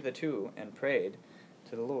behind the two and prayed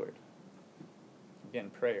to the Lord.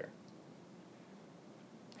 Again, prayer.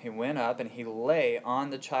 He went up, and he lay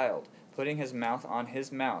on the child, putting his mouth on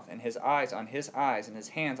his mouth, and his eyes on his eyes, and his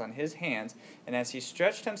hands on his hands. And as he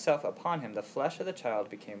stretched himself upon him, the flesh of the child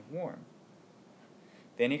became warm.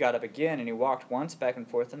 Then he got up again, and he walked once back and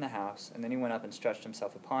forth in the house, and then he went up and stretched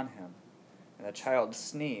himself upon him. And the child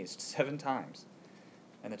sneezed 7 times,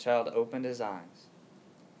 and the child opened his eyes.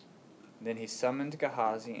 Then he summoned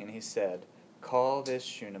Gehazi, and he said, Call this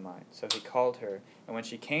Shunammite. So he called her, and when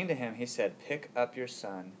she came to him, he said, Pick up your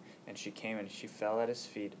son. And she came, and she fell at his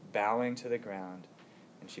feet, bowing to the ground,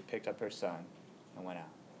 and she picked up her son and went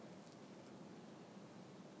out.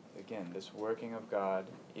 Again, this working of God,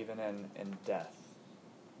 even in death.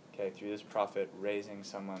 Okay, through this prophet raising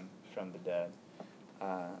someone from the dead.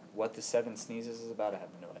 What the 7 sneezes is about, I have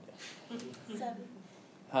no idea. 7.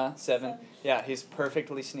 Huh? 7? Yeah, he's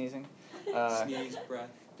perfectly sneezing. Sneeze, breath.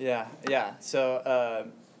 Yeah.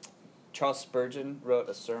 So Charles Spurgeon wrote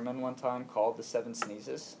a sermon one time called The 7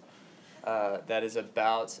 Sneezes. That is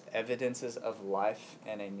about evidences of life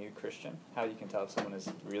in a new Christian. How you can tell if someone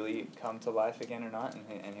has really come to life again or not,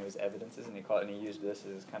 and he was evidences, and he used this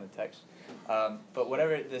as kind of text. But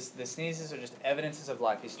whatever, the sneezes are just evidences of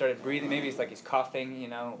life. He started breathing. Maybe it's like he's coughing,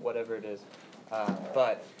 whatever it is.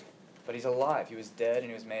 But he's alive. He was dead and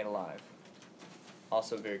he was made alive.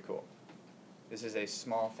 Also very cool. This is a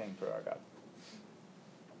small thing for our God.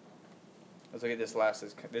 Let's look at this last.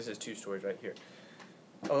 This is 2 stories right here.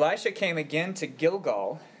 Elisha came again to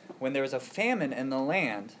Gilgal when there was a famine in the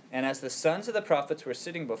land, and as the sons of the prophets were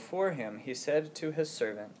sitting before him, he said to his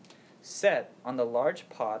servant, Set on the large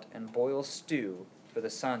pot and boil stew for the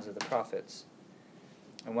sons of the prophets.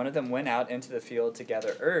 And one of them went out into the field to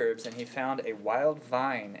gather herbs, and he found a wild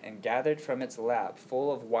vine, and gathered from its lap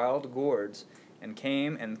full of wild gourds, and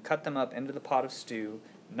came and cut them up into the pot of stew,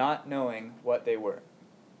 not knowing what they were.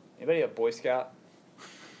 Anybody a Boy Scout?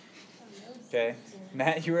 Okay.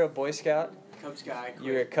 Matt, you were a Boy Scout? Cub Scout.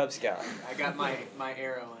 You were a Cub Scout. I got my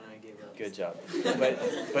arrow and I gave up. Good job.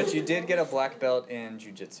 But you did get a black belt in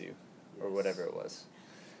jiu-jitsu, or whatever it was.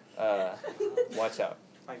 Watch out.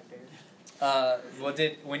 Fight bears.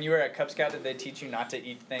 When you were a Cub Scout, did they teach you not to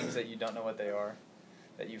eat things that you don't know what they are,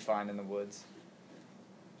 that you find in the woods?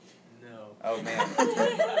 No. Oh, man.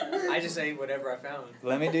 I just ate whatever I found.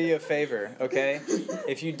 Let me do you a favor, okay?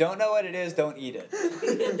 If you don't know what it is, don't eat it.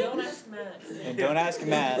 And don't ask Matt. And don't ask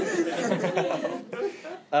Matt.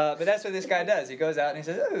 But that's what this guy does. He goes out and he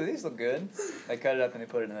says, "Oh, these look good." They cut it up and they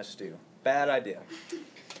put it in a stew. Bad idea.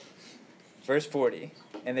 Verse 40.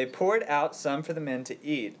 And they poured out some for the men to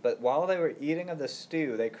eat, but while they were eating of the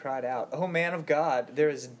stew, they cried out, "O man of God, there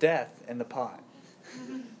is death in the pot."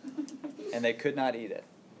 And they could not eat it.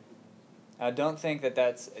 Now, don't think that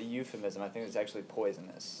that's a euphemism. I think it's actually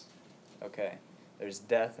poisonous. Okay? There's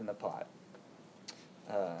death in the pot.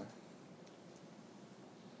 I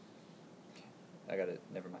got it.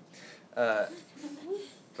 Never mind.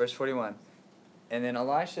 Verse 41. And then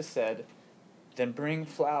Elisha said, "Then bring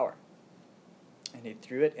flour." And he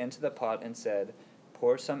threw it into the pot and said,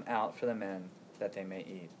 "Pour some out for the men, that they may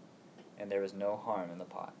eat." And there was no harm in the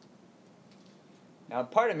pot. Now,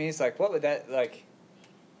 part of me is like, what would that, like,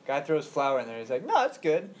 guy throws flour in there, he's like, "No, it's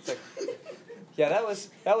good." It's like, yeah, that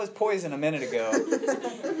was poison a minute ago.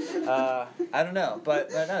 I don't know,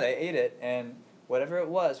 but no, they ate it, and whatever it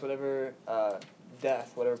was, whatever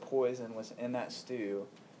death, whatever poison was in that stew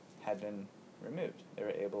had been removed. They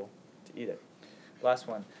were able to eat it. Last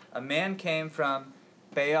one. A man came from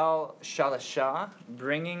Baal Shalishah,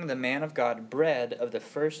 bringing the man of God bread of the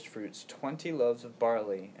first fruits, 20 loaves of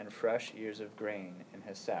barley, and fresh ears of grain in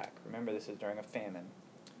his sack. Remember, this is during a famine.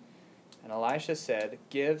 And Elisha said,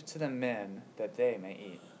 "Give to the men, that they may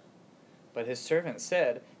eat." But his servant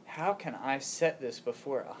said, "How can I set this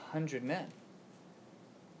before 100 men?"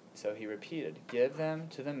 So he repeated, "Give them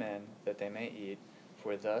to the men, that they may eat,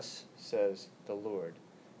 for thus says the Lord,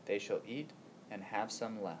 they shall eat and have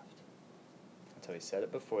some left." And so he set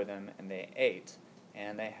it before them, and they ate,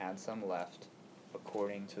 and they had some left,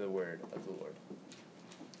 according to the word of the Lord.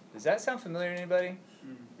 Does that sound familiar to anybody?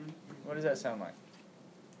 Mm-hmm. What does that sound like?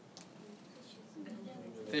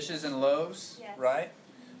 Fishes and loaves, Yes. right?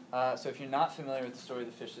 So if you're not familiar with the story of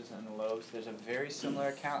the fishes and the loaves, there's a very similar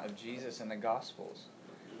account of Jesus in the Gospels.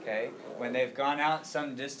 Okay? When they've gone out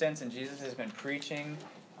some distance and Jesus has been preaching,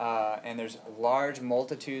 and there's large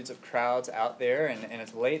multitudes of crowds out there, and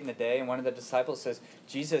it's late in the day, and one of the disciples says,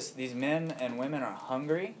 "Jesus, these men and women are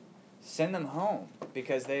hungry. Send them home,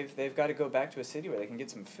 because they've got to go back to a city where they can get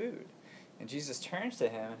some food." And Jesus turns to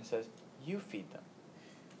him and he says, "You feed them."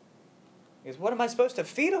 He goes, "What am I supposed to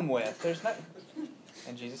feed them with? There's nothing."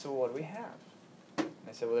 And Jesus said, "Well, what do we have?" And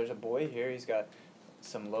they said, "Well, there's a boy here. He's got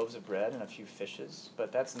some loaves of bread and a few fishes,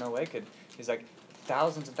 but that's no way could." He's like,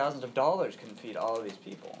 "Thousands and thousands of dollars couldn't feed all of these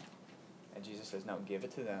people." And Jesus says, "No, give it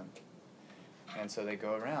to them." And so they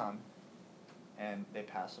go around and they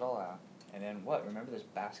pass it all out. And then what? Remember, there's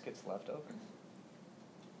baskets left over.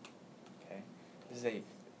 Okay? This is a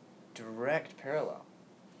direct parallel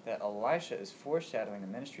that Elisha is foreshadowing the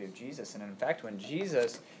ministry of Jesus. And in fact, when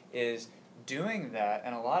Jesus is doing that,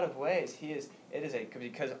 in a lot of ways,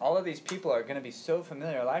 because all of these people are going to be so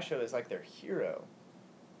familiar, Elisha is like their hero.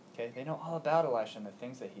 Okay? They know all about Elisha and the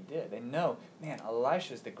things that he did. They know, man,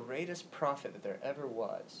 Elisha is the greatest prophet that there ever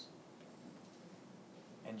was.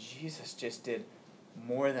 And Jesus just did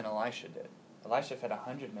more than Elisha did. Elisha fed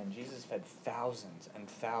 100 men. Jesus fed thousands and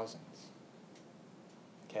thousands.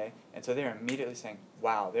 Okay? And so they're immediately saying,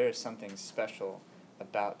 wow, there is something special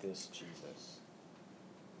about this Jesus.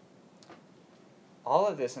 All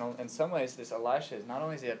of this, in some ways, this Elisha is not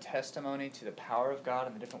only is he a testimony to the power of God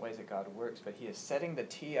and the different ways that God works, but he is setting the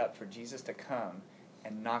tee up for Jesus to come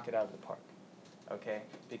and knock it out of the park. Okay?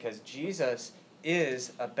 Because Jesus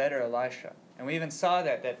is a better Elisha. And we even saw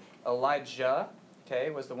that Elijah,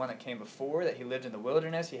 okay, was the one that came before, that he lived in the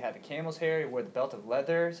wilderness, he had the camel's hair, he wore the belt of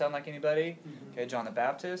leather. Sound like anybody? Mm-hmm. Okay, John the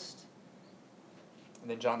Baptist.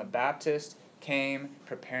 And then John the Baptist came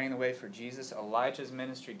preparing the way for Jesus. Elijah's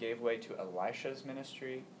ministry gave way to Elisha's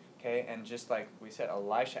ministry. Okay, and just like we said,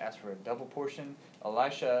 Elisha asked for a double portion.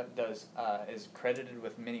 Elisha is credited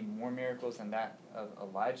with many more miracles than that of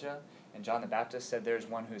Elijah. And John the Baptist said, "There's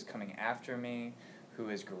one who's coming after me, who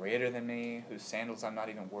is greater than me, whose sandals I'm not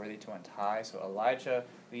even worthy to untie. So Elijah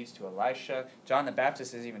leads to Elisha. John the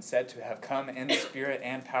Baptist is even said to have come in the spirit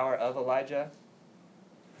and power of Elijah.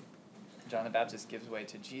 John the Baptist gives way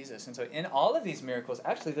to Jesus. And so in all of these miracles,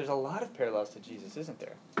 actually, there's a lot of parallels to Jesus, isn't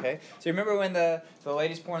there? Okay? So you remember when the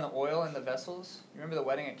ladies pouring the oil in the vessels? You remember the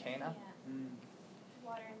wedding at Cana? Yeah.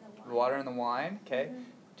 Water in the wine. The water and the wine, okay? Mm-hmm.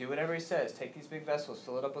 Do whatever he says. Take these big vessels,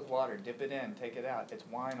 fill it up with water, dip it in, take it out. It's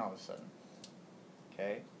wine all of a sudden.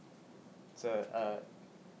 Okay? It's a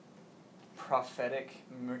prophetic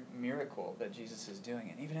miracle that Jesus is doing.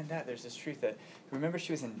 And even in that, there's this truth that, remember,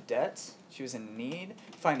 she was in debt, she was in need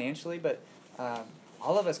financially, but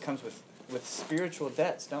all of us comes with spiritual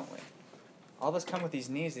debts, don't we? All of us come with these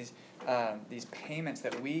needs, these payments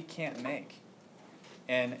that we can't make.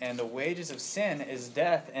 And the wages of sin is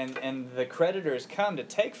death, and the creditors come to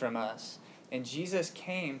take from us. And Jesus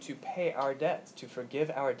came to pay our debts, to forgive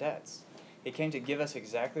our debts. He came to give us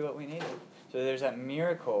exactly what we needed. So there's that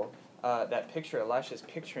miracle, that picture, Elisha's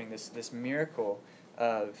picturing this miracle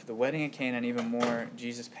of the wedding at Cana, and even more,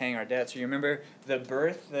 Jesus paying our debts. So you remember the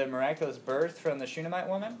miraculous birth from the Shunammite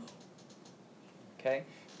woman? Okay?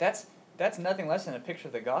 That's nothing less than a picture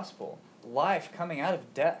of the gospel. Life coming out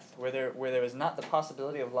of death, where there was not the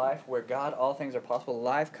possibility of life, where God, all things are possible.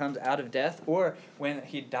 Life comes out of death, or when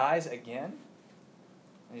he dies again,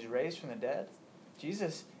 and he's raised from the dead.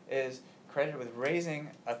 Jesus is credited with raising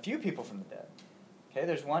a few people from the dead. Okay,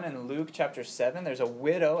 there's one in Luke chapter 7. There's a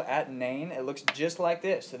widow at Nain. It looks just like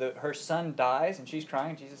this. So her son dies, and she's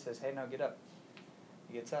crying. Jesus says, hey, no, get up.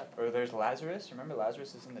 He gets up. Or there's Lazarus. Remember,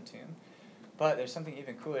 Lazarus is in the tomb. But there's something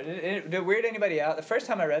even cooler. Did it weird anybody out? The first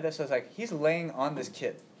time I read this, I was like, he's laying on this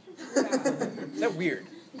kid. Is that weird?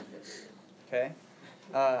 Okay.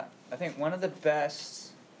 I think one of the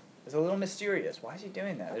best is a little mysterious. Why is he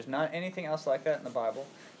doing that? There's not anything else like that in the Bible.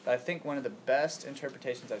 But I think one of the best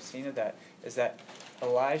interpretations I've seen of that is that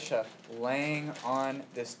Elisha laying on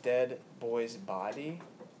this dead boy's body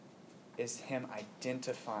is him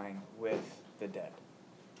identifying with the dead.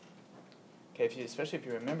 Okay, especially if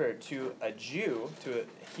you remember, to a Jew, to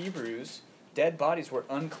Hebrews, dead bodies were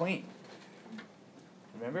unclean.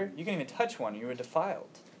 Remember? You couldn't even touch one. You were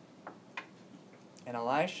defiled. And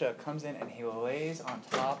Elisha comes in and he lays on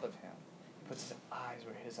top of him. He puts his eyes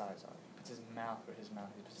where his eyes are. He puts his mouth where his mouth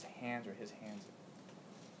is. He puts his hands where his hands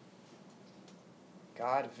are.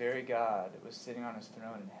 God, very God, was sitting on his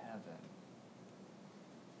throne in heaven.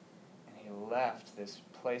 And he left this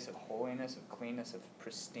place of holiness, of cleanness, of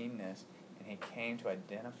pristineness, and he came to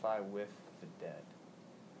identify with the dead.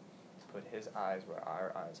 To put his eyes where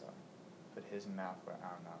our eyes are. Put his mouth where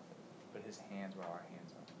our mouth is. Put his hands where our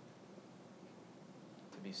hands are.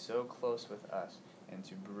 To be so close with us and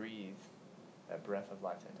to breathe that breath of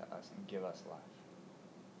life into us and give us life.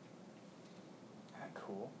 Isn't that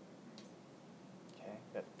cool?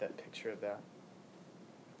 Okay, that picture of that.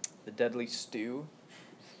 The deadly stew.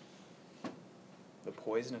 The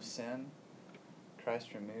poison of sin.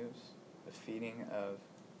 Christ removes. The feeding of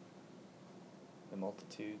the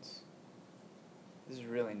multitudes. This is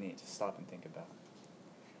really neat to stop and think about.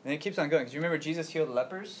 And it keeps on going. Because you remember Jesus healed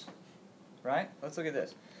lepers? Right? Let's look at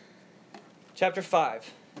this. Chapter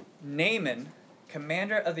 5. Naaman,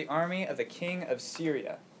 commander of the army of the king of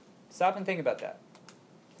Syria. Stop and think about that.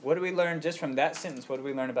 What do we learn just from that sentence? What do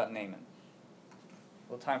we learn about Naaman?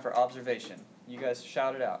 A little time for observation. You guys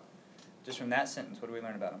shout it out. Just from that sentence, what do we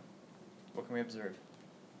learn about him? What can we observe?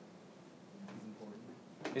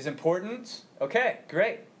 He's important? Okay,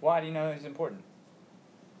 great. Why do you know he's important?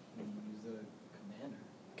 He's the commander.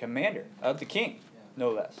 Commander of the king,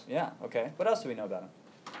 no less. Yeah, okay. What else do we know about him?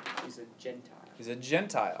 He's a Gentile. He's a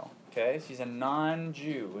Gentile, okay? He's a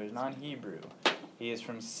non-Jew, or non-Hebrew. He is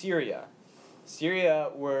from Syria. Syria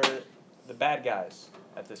were the bad guys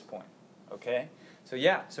at this point, okay?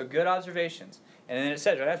 So good observations. And then it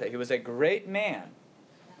says right after that, he was a great man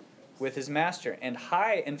with his master, and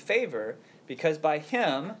high in favor, because by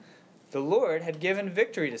him the Lord had given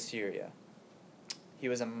victory to Syria. He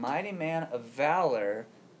was a mighty man of valor,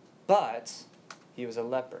 but he was a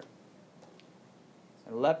leper.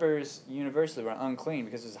 And lepers universally were unclean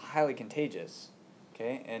because it was highly contagious.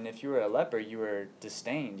 Okay? And if you were a leper, you were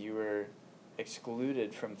disdained. You were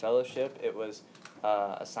excluded from fellowship. It was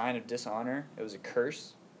a sign of dishonor. It was a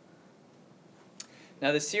curse.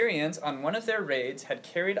 Now the Syrians, on one of their raids, had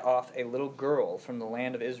carried off a little girl from the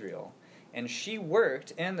land of Israel, and she worked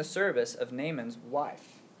in the service of Naaman's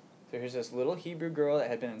wife. So here's this little Hebrew girl that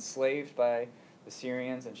had been enslaved by the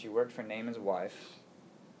Syrians, and she worked for Naaman's wife.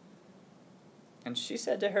 And she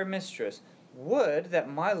said to her mistress, "Would that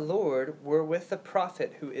my Lord were with the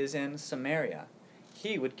prophet who is in Samaria.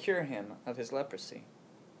 he would cure him of his leprosy.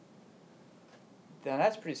 Now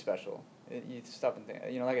that's pretty special. You stop and think.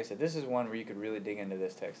 Like I said, this is one where you could really dig into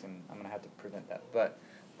this text, and I'm going to have to prevent that. But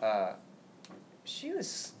she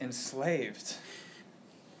was enslaved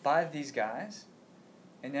by these guys,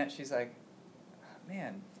 and yet she's like,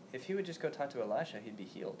 man, if he would just go talk to Elisha, he'd be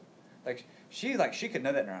healed. She could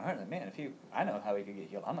know that in her heart. Like, man, I know how he could get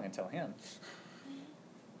healed. I'm not going to tell him.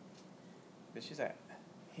 But she's like,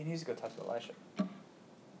 he needs to go talk to Elisha.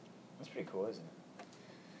 That's pretty cool, isn't it?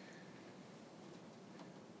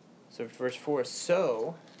 So verse 4,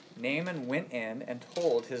 so Naaman went in and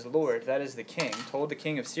told his lord, that is the king, told the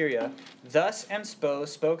king of Syria, thus and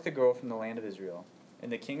spoke the girl from the land of Israel.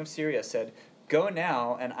 And the king of Syria said, go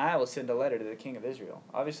now, and I will send a letter to the king of Israel.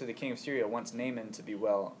 Obviously the king of Syria wants Naaman to be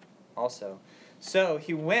well also. So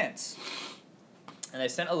he went, and they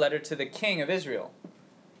sent a letter to the king of Israel.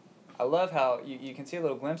 I love how you can see a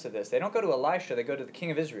little glimpse of this. They don't go to Elisha, they go to the king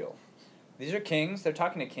of Israel. These are kings, they're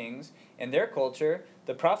talking to kings. In their culture,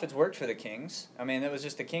 the prophets worked for the kings. I mean, it was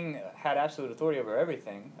just the king had absolute authority over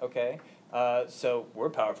everything, okay? So we're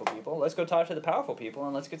powerful people. Let's go talk to the powerful people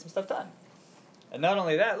and let's get some stuff done. And not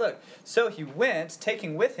only that, look, so he went,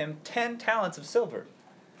 taking with him 10 talents of silver,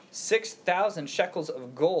 6,000 shekels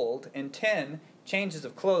of gold, and 10 changes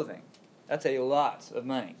of clothing. That's a lot of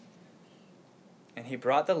money. And he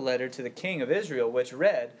brought the letter to the king of Israel, which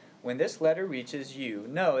read, when this letter reaches you,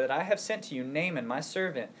 know that I have sent to you Naaman, my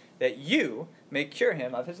servant, that you may cure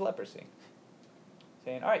him of his leprosy.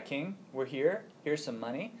 Saying, all right, king, we're here. Here's some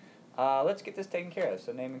money. Let's get this taken care of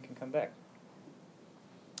so Naaman can come back.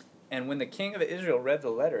 And when the king of Israel read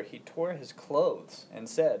the letter, he tore his clothes and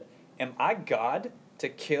said, am I God to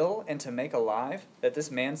kill and to make alive, that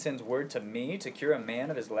this man sends word to me to cure a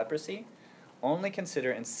man of his leprosy? Only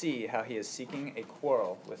consider and see how he is seeking a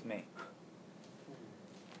quarrel with me.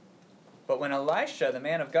 But when Elisha, the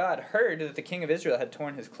man of God, heard that the king of Israel had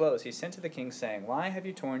torn his clothes, he sent to the king, saying, why have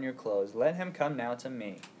you torn your clothes? Let him come now to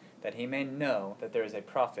me, that he may know that there is a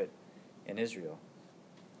prophet in Israel.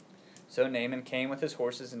 So Naaman came with his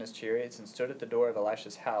horses and his chariots and stood at the door of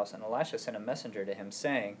Elisha's house. And Elisha sent a messenger to him,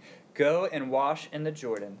 saying, go and wash in the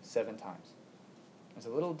Jordan 7 times. There's a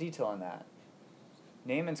little detail on that.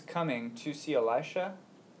 Naaman's coming to see Elisha,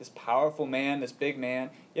 this powerful man, this big man.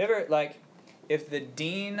 You ever, if the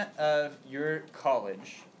dean of your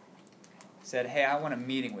college said, hey, I want a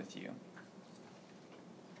meeting with you,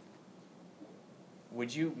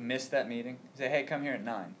 would you miss that meeting? Say, hey, come here at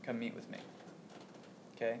 9. Come meet with me.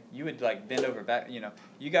 Okay? You would, bend over back.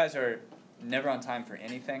 You guys are never on time for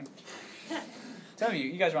anything. Tell me,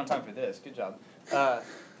 you guys are on time for this. Good job.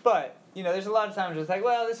 But, there's a lot of times where it's like,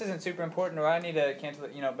 well, this isn't super important, or I need to cancel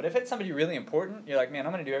it, But if it's somebody really important, you're like, man,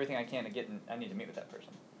 I'm going to do everything I can I need to meet with that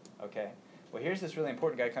person. Okay? Well, here's this really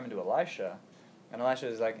important guy coming to Elisha, and Elisha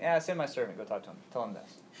is like, send my servant, go talk to him. Tell him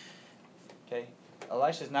this. Okay?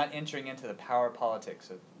 Elisha's not entering into the power politics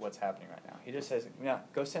of what's happening right now. He just says,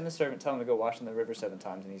 go send the servant, tell him to go wash in the river 7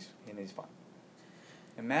 times, and he's fine.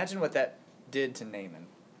 Imagine what that did to Naaman.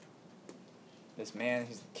 This man,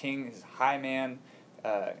 he's the king, he's a high man,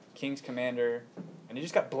 king's commander, and he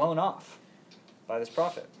just got blown off by this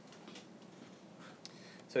prophet.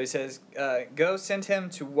 So he says, go send him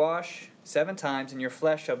to wash 7 times, and your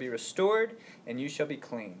flesh shall be restored, and you shall be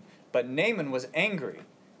clean. But Naaman was angry,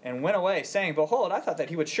 and went away, saying, behold, I thought that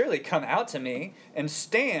he would surely come out to me, and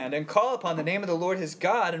stand, and call upon the name of the Lord his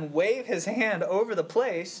God, and wave his hand over the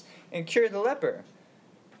place, and cure the leper.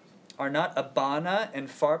 Are not Abana and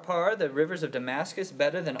Pharpar, the rivers of Damascus,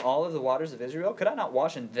 better than all of the waters of Israel? Could I not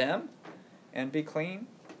wash in them, and be clean?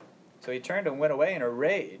 So he turned and went away in a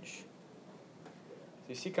rage. So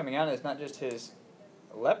you see coming out of this not just his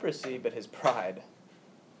leprosy, but his pride.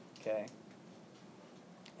 Okay?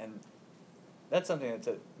 And that's something that's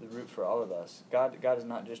at the root for all of us. God is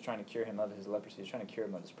not just trying to cure him of his leprosy, he's trying to cure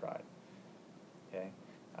him of his pride. Okay?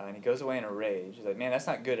 And he goes away in a rage. He's like, man, that's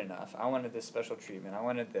not good enough. I wanted this special treatment. I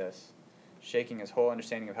wanted this. Shaking his whole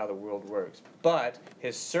understanding of how the world works. But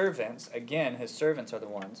his servants, again, his servants are the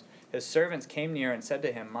ones. His servants came near and said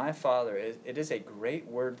to him, my father, it is a great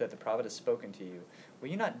word that the prophet has spoken to you. Will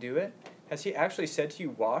you not do it? Has he actually said to you,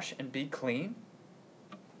 wash and be clean?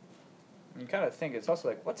 And you kind of think, it's also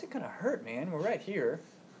like, what's it going to hurt, man? We're right here.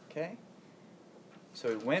 Okay? So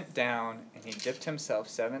he went down and he dipped himself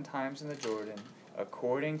 7 times in the Jordan,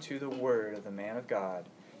 according to the word of the man of God,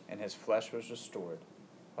 and his flesh was restored,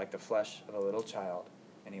 like the flesh of a little child,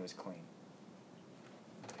 and he was clean.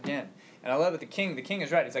 Again, and I love it, the king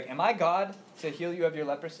is right. He's like, am I God to heal you of your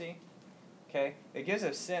leprosy? Okay? It gives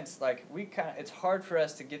a sense, it's hard for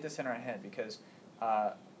us to get this in our head, because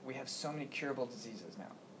we have so many curable diseases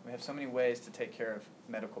now. We have so many ways to take care of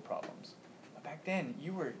medical problems. But back then,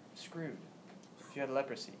 you were screwed if you had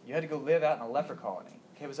leprosy. You had to go live out in a leper colony.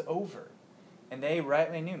 Okay, it was over. And they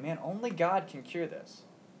rightly knew, man, only God can cure this.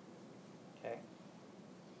 Okay?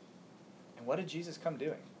 And what did Jesus come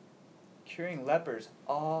doing? Curing lepers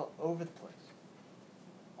all over the place.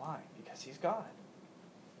 Why? Because he's God.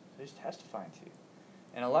 So he's testifying to you.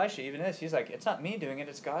 And Elisha, even this, he's like, it's not me doing it,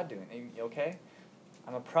 it's God doing it. You okay?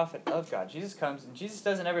 I'm a prophet of God. Jesus comes, and Jesus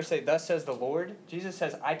doesn't ever say, thus says the Lord. Jesus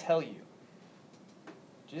says, I tell you.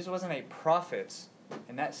 Jesus wasn't a prophet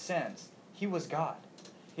in that sense. He was God.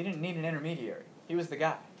 He didn't need an intermediary. He was the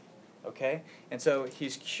guy. Okay? And so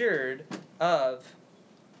he's cured of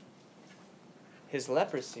his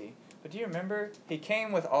leprosy. But do you remember? He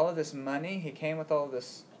came with all of this money. He came with all of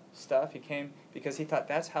this stuff. He came because he thought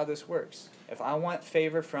that's how this works. If I want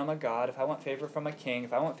favor from a god, if I want favor from a king,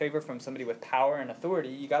 if I want favor from somebody with power and authority,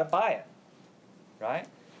 you got to buy it. Right?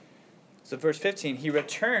 So verse 15, he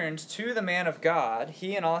returned to the man of God,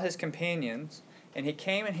 he and all his companions, and he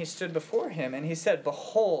came and he stood before him, and he said,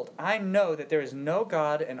 behold, I know that there is no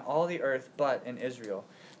God in all the earth but in Israel.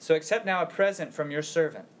 So accept now a present from your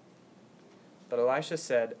servant. But Elisha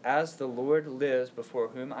said, as the Lord lives before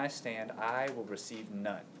whom I stand, I will receive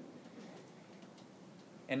none.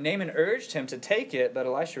 And Naaman urged him to take it, but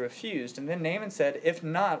Elisha refused. And then Naaman said, if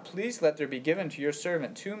not, please let there be given to your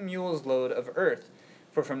servant 2 mules' load of earth.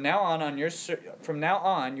 For from now on your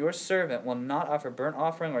servant will not offer burnt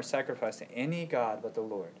offering or sacrifice to any god but the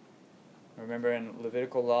Lord. Remember in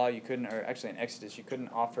Levitical law, you couldn't, or actually in Exodus, you couldn't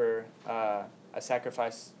offer a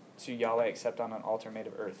sacrifice to Yahweh except on an altar made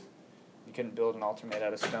of earth. You couldn't build an altar made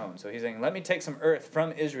out of stone. So he's saying, let me take some earth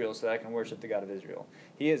from Israel so that I can worship the God of Israel.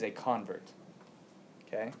 He is a convert.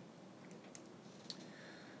 Okay?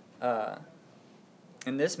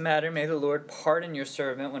 In this matter, may the Lord pardon your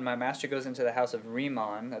servant when my master goes into the house of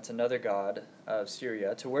Rimmon, that's another god of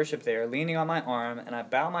Syria, to worship there, leaning on my arm, and I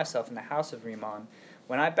bow myself in the house of Rimmon.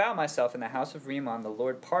 When I bow myself in the house of Rimmon, the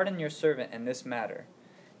Lord pardon your servant in this matter.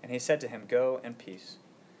 And he said to him, go in peace.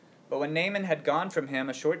 But when Naaman had gone from him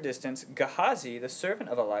a short distance, Gehazi, the servant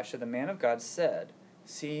of Elisha, the man of God, said,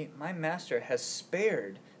 see, my master has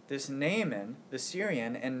spared this Naaman, the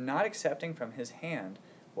Syrian, and not accepting from his hand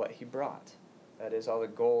what he brought. That is, all the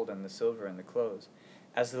gold and the silver and the clothes.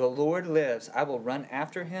 As the Lord lives, I will run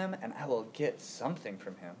after him, and I will get something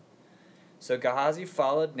from him. So Gehazi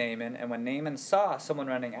followed Naaman, and when Naaman saw someone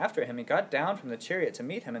running after him, he got down from the chariot to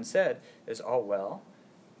meet him and said, is all well?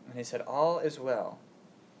 And he said, all is well.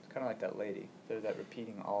 It's kind of like that lady, that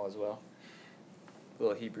repeating all is well. A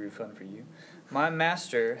little Hebrew fun for you. My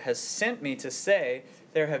master has sent me to say,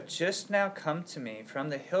 there have just now come to me from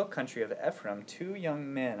the hill country of Ephraim 2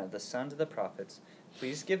 young men of the sons of the prophets.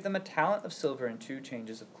 Please give them a talent of silver and 2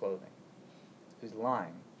 changes of clothing. He's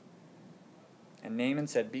lying. And Naaman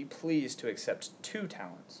said, be pleased to accept 2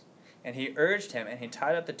 talents. And he urged him, and he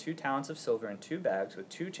tied up the 2 talents of silver in 2 bags with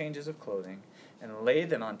 2 changes of clothing, and laid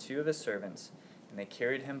them on 2 of his servants, and they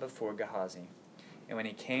carried him before Gehazi. And when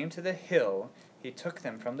he came to the hill, he took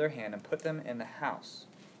them from their hand and put them in the house,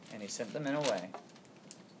 and he sent the men away.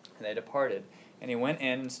 And they departed, and he went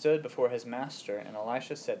in and stood before his master, and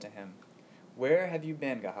Elisha said to him, where have you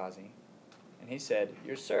been, Gehazi? And he said,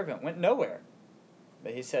 your servant went nowhere.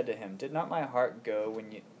 But he said to him, did not my heart go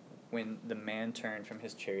when the man turned from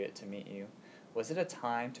his chariot to meet you? Was it a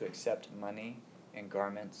time to accept money and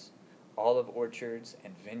garments, olive orchards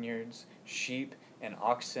and vineyards, sheep and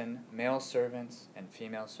oxen, male servants and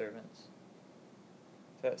female servants?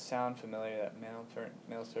 Does that sound familiar, that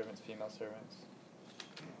male servants, female servants?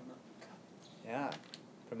 Yeah,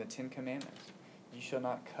 from the 10 Commandments. You shall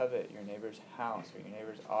not covet your neighbor's house, or your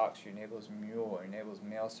neighbor's ox, your neighbor's mule, or your neighbor's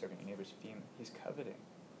male servant, your neighbor's female. He's coveting.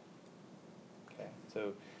 Okay,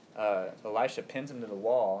 so Elisha pins him to the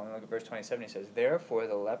wall, and look at verse 27. He says, therefore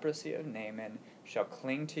the leprosy of Naaman shall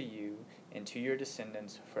cling to you and to your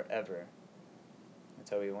descendants forever. And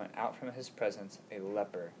so he went out from his presence a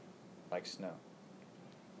leper like snow.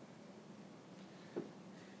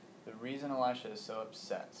 The reason Elisha is so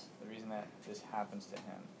upset, the reason that this happens to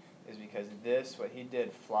him, is because this, what he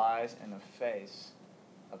did, flies in the face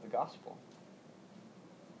of the gospel.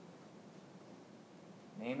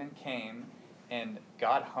 Naaman came, and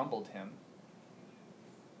God humbled him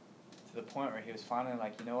to the point where he was finally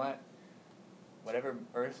like, you know what? Whatever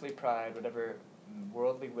earthly pride, whatever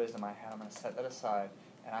worldly wisdom I had, I'm going to set that aside,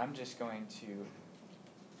 and I'm just going to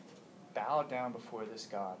bow down before this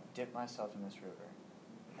God, dip myself in this river.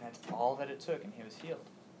 And that's all that it took, and he was healed.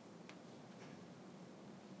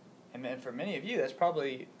 And then for many of you, that's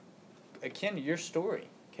probably akin to your story.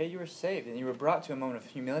 Okay, you were saved, and you were brought to a moment of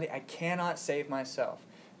humility. I cannot save myself.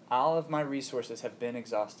 all of my resources have been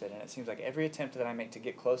exhausted, and it seems like every attempt that I make to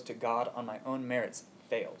get close to God on my own merits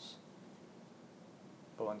fails.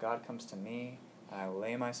 But when God comes to me, I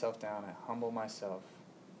lay myself down, I humble myself,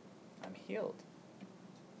 I'm healed.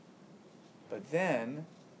 But then,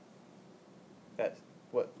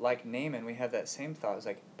 like Naaman, we have that same thought. It's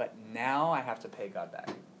like, but now I have to pay God back.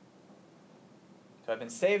 So I've been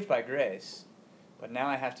saved by grace, but now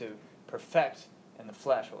I have to perfect in the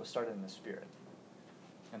flesh what was started in the spirit.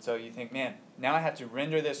 And so you think, man, now I have to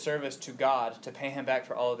render this service to God to pay him back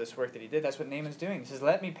for all of this work that he did. That's what Naaman's doing. He says,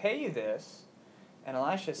 let me pay you this. And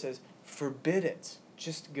Elisha says, forbid it.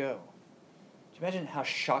 Just go. Do you imagine how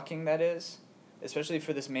shocking that is? Especially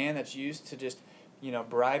for this man that's used to just,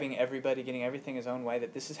 bribing everybody, getting everything his own way,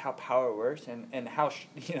 that this is how power works, and how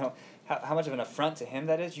much of an affront to him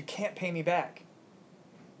that is. You can't pay me back.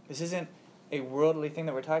 This isn't a worldly thing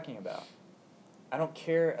that we're talking about. I don't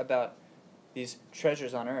care about these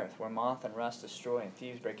treasures on earth where moth and rust destroy and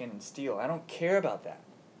thieves break in and steal. I don't care about that.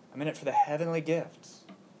 I'm in it for the heavenly gifts.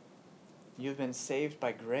 You have been saved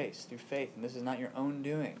by grace through faith, and this is not your own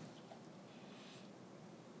doing.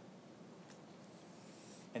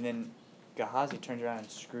 And then Gehazi turns around and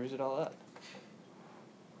screws it all up.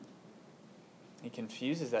 He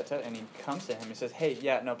confuses that, and he comes to him and says, hey,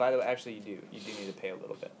 yeah, no, by the way, actually you do. You do need to pay a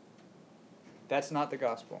little bit. That's not the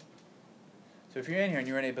gospel. So if you're in here and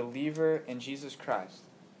you're a believer in Jesus Christ,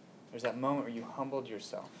 there's that moment where you humbled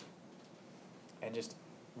yourself and just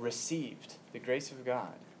received the grace of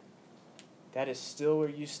God. That is still where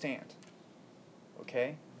you stand.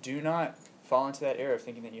 Okay? Do not fall into that error of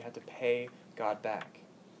thinking that you have to pay God back.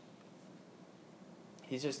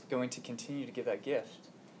 He's just going to continue to give that gift.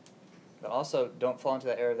 But also, don't fall into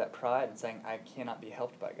that error of that pride and saying, I cannot be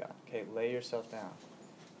helped by God. Okay? Lay yourself down.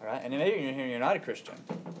 All right? And maybe you're here and you're not a Christian.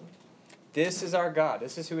 This is our God.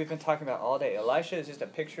 This is who we've been talking about all day. Elisha is just a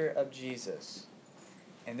picture of Jesus.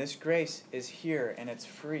 And this grace is here, and it's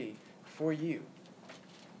free for you.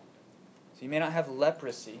 So you may not have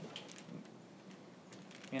leprosy.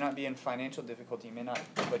 You may not be in financial difficulty. You may not,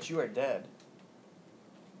 but you are dead.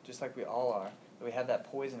 Just like we all are. But we have that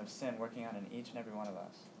poison of sin working on in each and every one of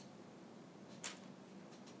us.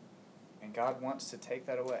 And God wants to take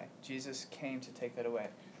that away. Jesus came to take that away.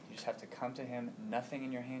 You just have to come to him. Nothing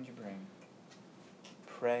in your hand you bring.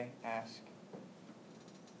 Pray, ask.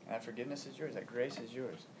 And that forgiveness is yours. That grace is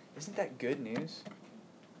yours. Isn't that good news?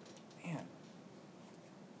 Man.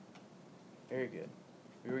 Very good.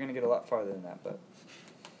 We were going to get a lot farther than that, but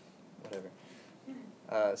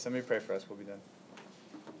whatever. Somebody pray for us. We'll be done.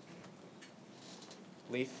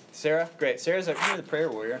 Leith? Sarah? Great. Sarah's you're the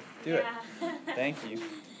prayer warrior. Do it. Thank you.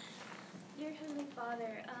 Dear Heavenly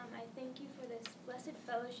Father, I thank you for this blessed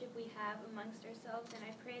fellowship we have amongst ourselves, and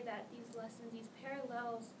I pray that these lessons, these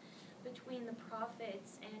parallels between the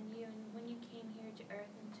prophets and you, and when you came here to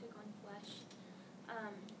earth and took on flesh,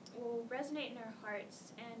 will resonate in our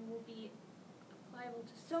hearts and will be applicable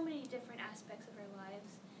to so many different aspects of our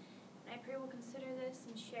lives. And I pray we'll consider this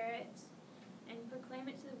and share it and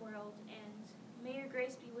proclaim it to the world, and may your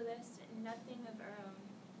grace be with us and nothing of our own.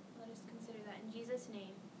 Let us consider that in Jesus'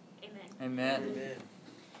 name. Amen. Amen.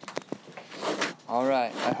 All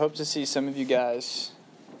right. I hope to see some of you guys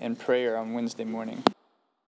in prayer on Wednesday morning.